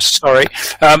clicked twice. Sorry.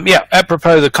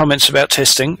 Apropos the comments about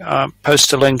testing,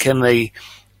 post a link in the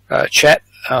chat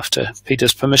after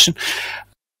Peter's permission.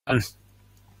 One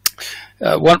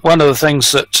of the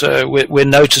things that we're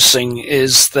noticing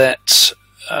is that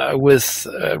with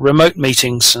remote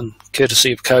meetings, and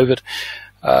courtesy of COVID,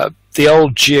 the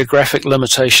old geographic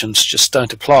limitations just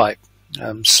don't apply.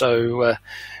 So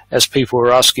as people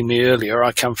were asking me earlier,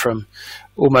 I come from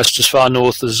almost as far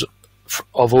north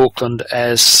of Auckland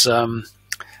as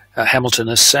Hamilton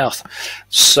is south.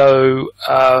 So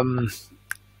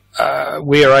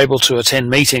we are able to attend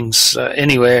meetings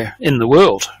anywhere in the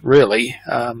world, really,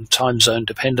 time zone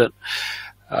dependent.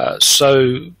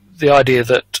 So the idea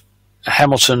that a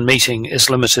Hamilton meeting is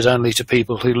limited only to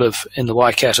people who live in the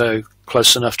Waikato,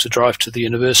 close enough to drive to the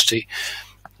university,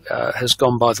 has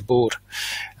gone by the board.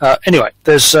 Anyway,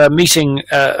 there's a meeting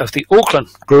of the Auckland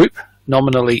group,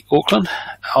 nominally Auckland,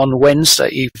 on Wednesday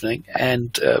evening,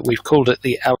 and we've called it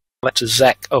the Alex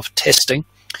Zach of testing.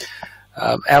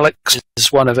 Alex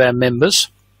is one of our members,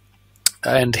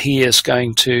 and he is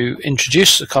going to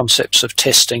introduce the concepts of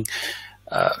testing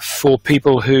for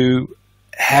people who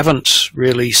haven't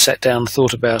really sat down and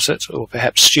thought about it, or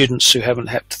perhaps students who haven't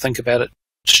had to think about it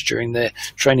during their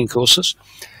training courses.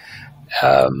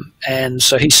 And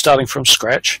so he's starting from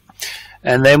scratch.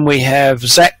 And then we have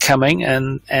Zach coming,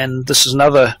 and this is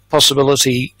another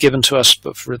possibility given to us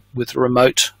with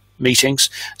remote meetings.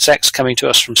 Zach's coming to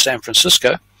us from San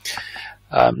Francisco.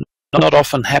 Not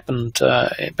often happened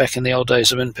back in the old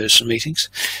days of in-person meetings.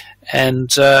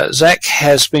 And Zach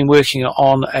has been working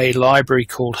on a library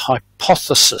called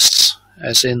Hypothesis,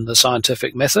 as in the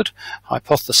scientific method,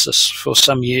 Hypothesis, for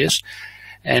some years,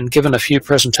 and given a few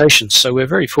presentations. So we're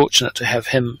very fortunate to have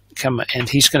him come, and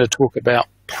he's going to talk about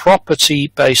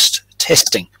property-based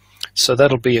testing. So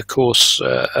that'll be a course.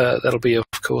 That'll be, of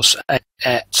course,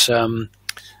 at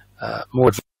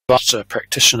more advanced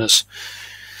practitioners.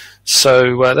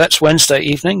 So that's Wednesday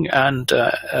evening, and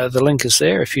the link is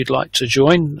there. If you'd like to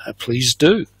join, please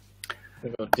do. I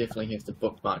think I'll definitely have to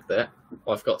bookmark that.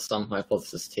 I've got some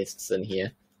hypothesis tests in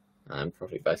here,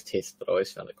 property-based tests, but I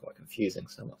always found it quite confusing,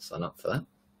 so I might sign up for that.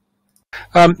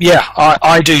 Yeah,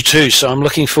 I do too. So I'm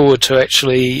looking forward to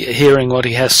actually hearing what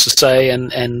he has to say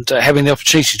and having the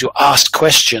opportunity to ask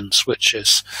questions, which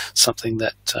is something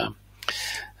that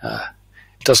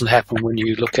doesn't happen when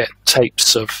you look at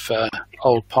tapes of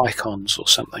old PyCons or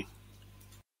something.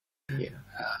 Yeah.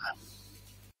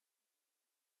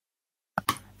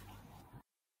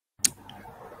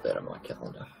 That on my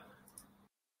calendar.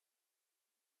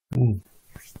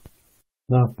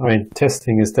 No, I mean,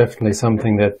 testing is definitely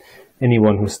something that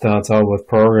anyone who starts out with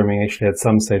programming actually at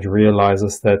some stage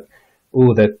realizes that,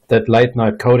 that late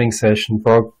night coding session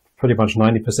broke pretty much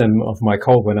 90% of my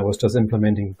code when I was just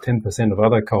implementing 10% of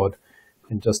other code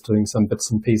and just doing some bits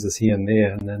and pieces here and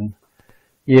there. And then,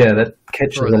 yeah, that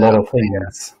catches a lot of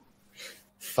things.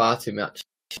 Far too much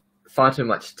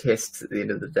tests at the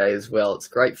end of the day as well. It's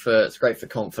great for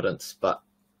confidence, but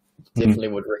definitely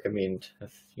would recommend,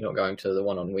 if you're not going to the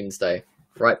one on Wednesday,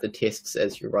 write the tests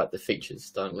as you write the features.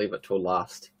 Don't leave it till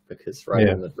last, because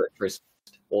writing the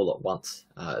retrospect all at once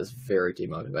is very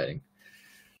demotivating.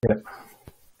 Yeah.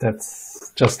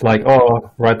 That's just like,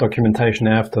 write documentation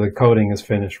after the coding is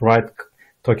finished. Write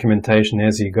documentation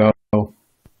as you go.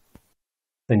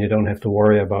 Then you don't have to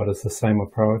worry about it. It's the same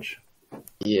approach.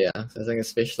 Yeah, I think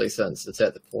especially since it's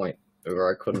at the point where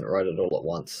I couldn't write it all at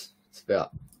once. It's about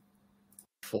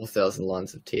 4,000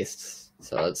 lines of tests,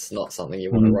 so it's not something you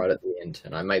want to write at the end.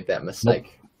 And I made that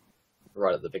mistake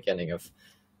right at the beginning of,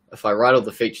 if I write all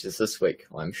the features this week,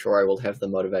 I'm sure I will have the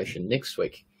motivation next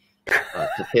week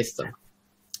to test them.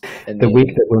 And the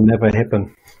week that will never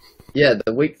happen. Yeah,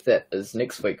 the week that is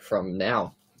next week from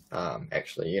now,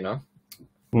 actually, you know.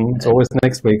 It's always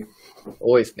next week.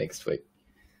 Always next week.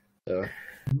 So,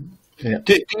 yeah.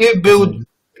 Do you build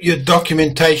your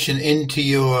documentation into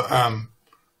your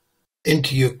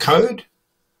code?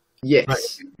 Yes.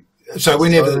 Right. So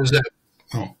whenever there's that,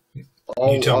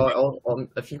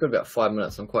 if you've got about 5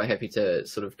 minutes, I'm quite happy to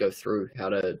sort of go through how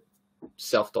to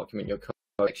self-document your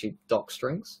code, actually doc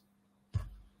strings.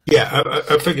 Yeah,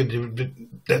 I figured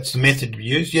that's the method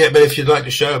you use. Yeah, but if you'd like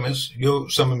to show them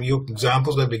some of your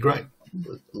examples, that'd be great.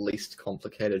 The least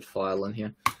complicated file in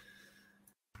here.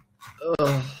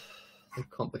 The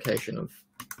complication of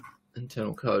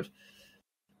internal code.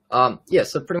 Yeah,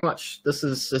 so pretty much this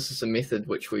is a method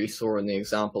which we saw in the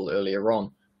example earlier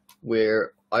on,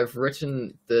 where I've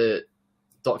written the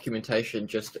documentation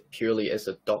just purely as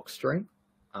a doc string.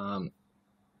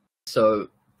 So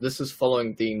this is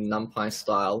following the NumPy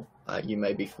style. You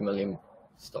may be familiar.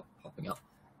 Stop popping up.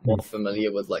 More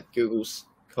familiar with like Google's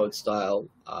code style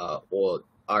or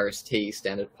RST,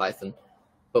 standard Python.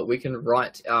 But we can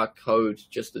write our code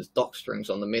just as doc strings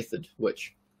on the method,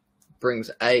 which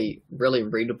brings a really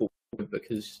readable code,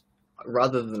 because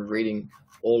rather than reading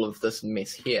all of this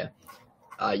mess here,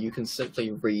 you can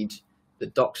simply read the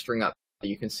doc string up.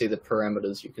 You can see the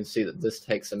parameters. You can see that this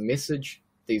takes a message.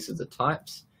 These are the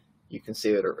types. You can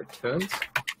see that it returns.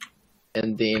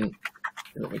 And then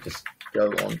let me just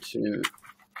go on to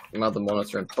Mother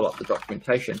Monitor and pull up the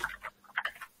documentation.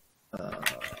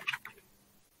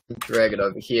 Drag it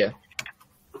over here.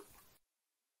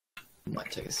 It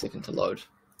might take a second to load.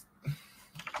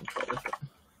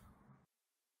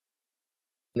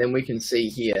 And then we can see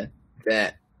here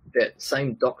that that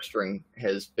same doc string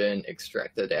has been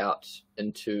extracted out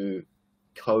into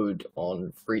code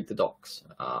on Read the Docs.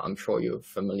 I'm sure you're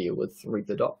familiar with Read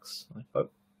the Docs, I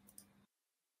hope.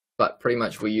 But pretty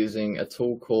much we're using a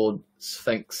tool called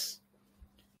Sphinx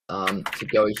to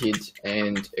go ahead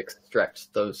and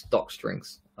extract those doc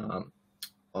strings.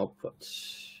 I'll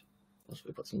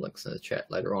possibly put some links in the chat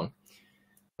later on.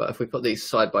 But if we put these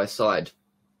side by side,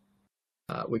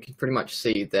 we can pretty much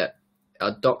see that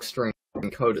our doc string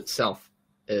code itself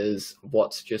is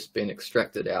what's just been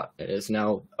extracted out. It is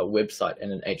now a website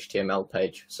and an HTML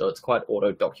page, so it's quite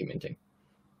auto-documenting.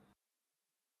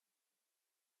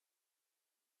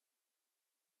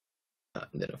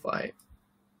 And then if I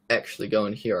actually go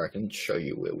in here, I can show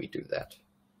you where we do that.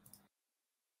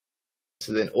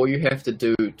 So then all you have to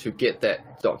do to get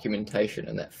that documentation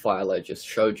and that file I just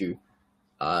showed you,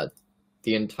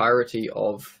 the entirety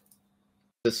of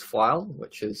this file,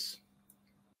 which is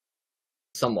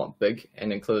somewhat big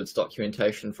and includes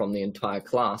documentation from the entire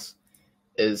class,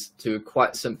 is to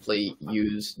quite simply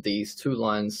use these 2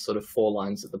 lines, sort of 4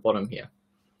 lines at the bottom here.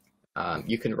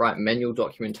 You can write manual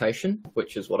documentation,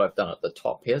 which is what I've done at the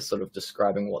top here, sort of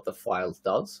describing what the file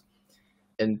does.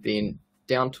 And then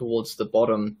down towards the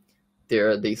bottom, there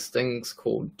are these things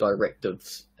called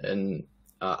directives in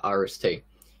RST.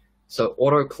 So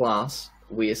auto class,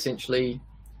 we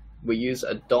use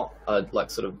a dot, like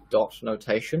sort of dot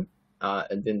notation,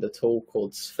 and then the tool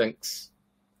called Sphinx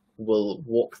will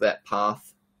walk that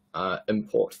path,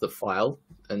 import the file.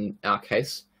 In our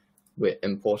case, we're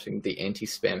importing the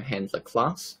anti-spam handler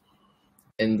class,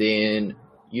 and then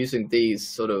using these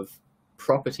sort of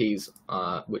properties,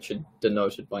 which are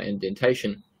denoted by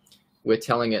indentation, we're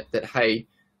telling it that, hey,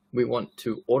 we want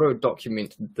to auto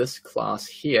document this class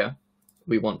here.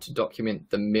 We want to document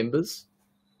the members.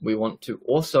 We want to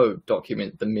also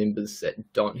document the members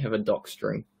that don't have a doc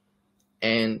string.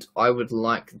 And I would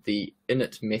like the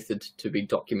init method to be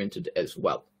documented as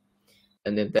well.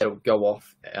 And then that'll go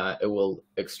off. It will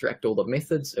extract all the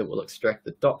methods. It will extract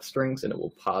the doc strings, and it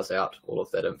will parse out all of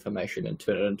that information and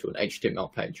turn it into an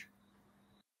HTML page.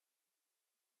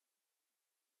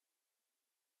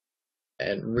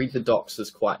 And read the docs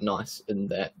is quite nice in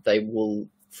that they will,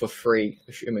 for free,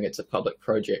 assuming it's a public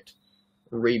project,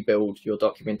 rebuild your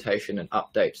documentation and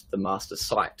update the master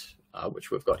site, which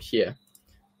we've got here,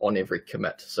 on every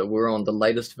commit. So we're on the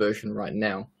latest version right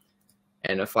now,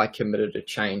 and if I committed a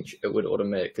change, it would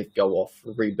automatically go off,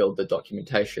 rebuild the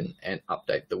documentation, and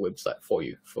update the website for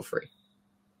you for free.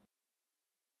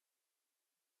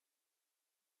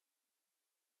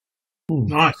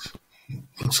 Nice.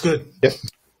 Looks good. Yep.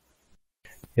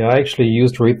 Yeah, I actually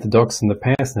used Read the Docs in the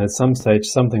past, and at some stage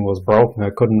something was broken.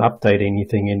 I couldn't update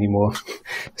anything anymore.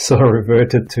 So I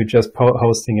reverted to just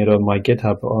hosting it on my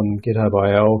GitHub, on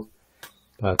GitHub.io.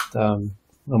 But I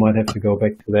might have to go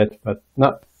back to that. But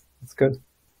no, it's good.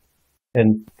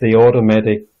 And the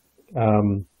automatic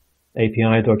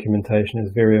API documentation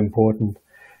is very important.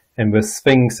 And with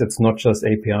Sphinx, it's not just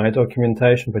API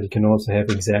documentation, but you can also have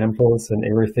examples and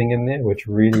everything in there, which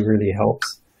really, really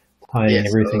helps tying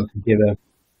everything together.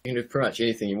 You can do pretty much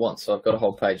anything you want. So I've got a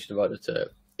whole page devoted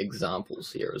to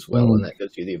examples here as well, and that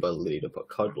gives you the ability to put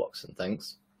code blocks and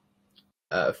things.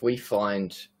 If we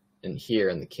find in here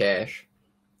in the cache,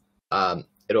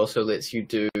 it also lets you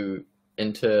do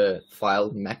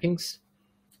inter-file mappings.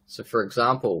 So for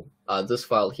example, this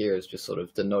file here is just sort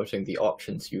of denoting the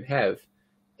options you have.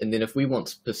 And then if we want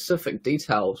specific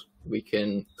details, we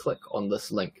can click on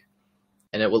this link,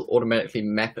 and it will automatically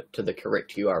map it to the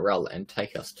correct URL and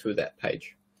take us to that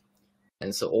page.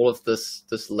 And so all of this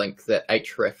link, that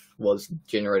href, was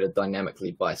generated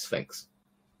dynamically by Sphinx,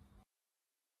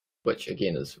 which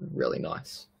again is really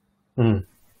nice.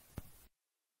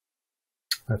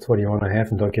 That's what you want to have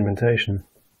in documentation.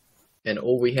 And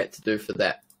all we had to do for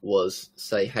that was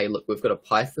say, hey, look, we've got a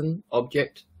Python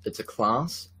object, it's a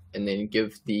class, and then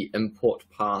give the import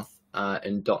path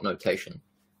in dot notation.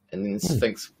 And then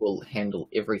Sphinx will handle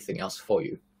everything else for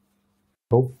you.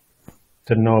 Cool.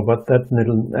 Didn't know about that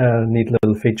neat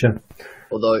little feature.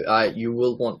 Although you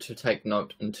will want to take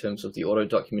note in terms of the auto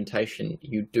documentation,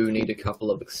 you do need a couple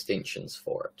of extensions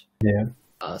for it.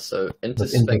 Yeah. So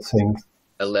Sphinx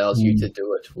allows you to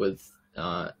do it with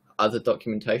other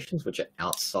documentations which are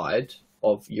outside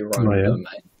of your own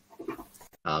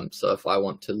domain. So if I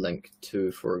want to link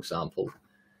to, for example,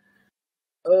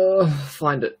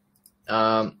 find it.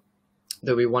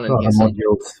 There'll be one in here.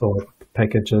 Modules or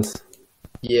packages.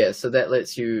 Yeah, so that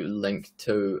lets you link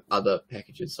to other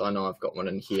packages. So I know I've got one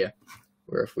in here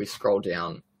where if we scroll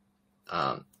down,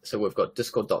 so we've got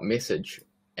discord.message,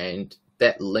 and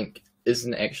that link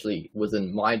isn't actually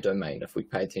within my domain if we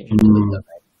pay attention to the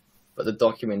domain, but the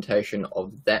documentation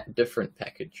of that different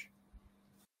package.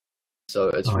 So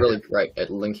it's really great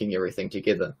at linking everything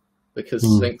together. Because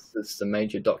Sphinx is the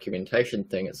major documentation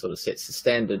thing, it sort of sets the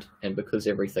standard, and because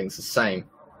everything's the same,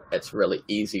 it's really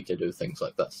easy to do things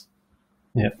like this.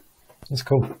 Yeah, that's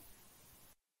cool.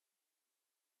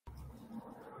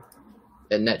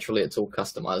 And naturally, it's all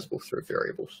customizable through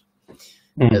variables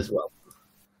as well.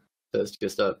 So it's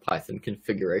just a Python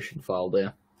configuration file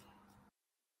there.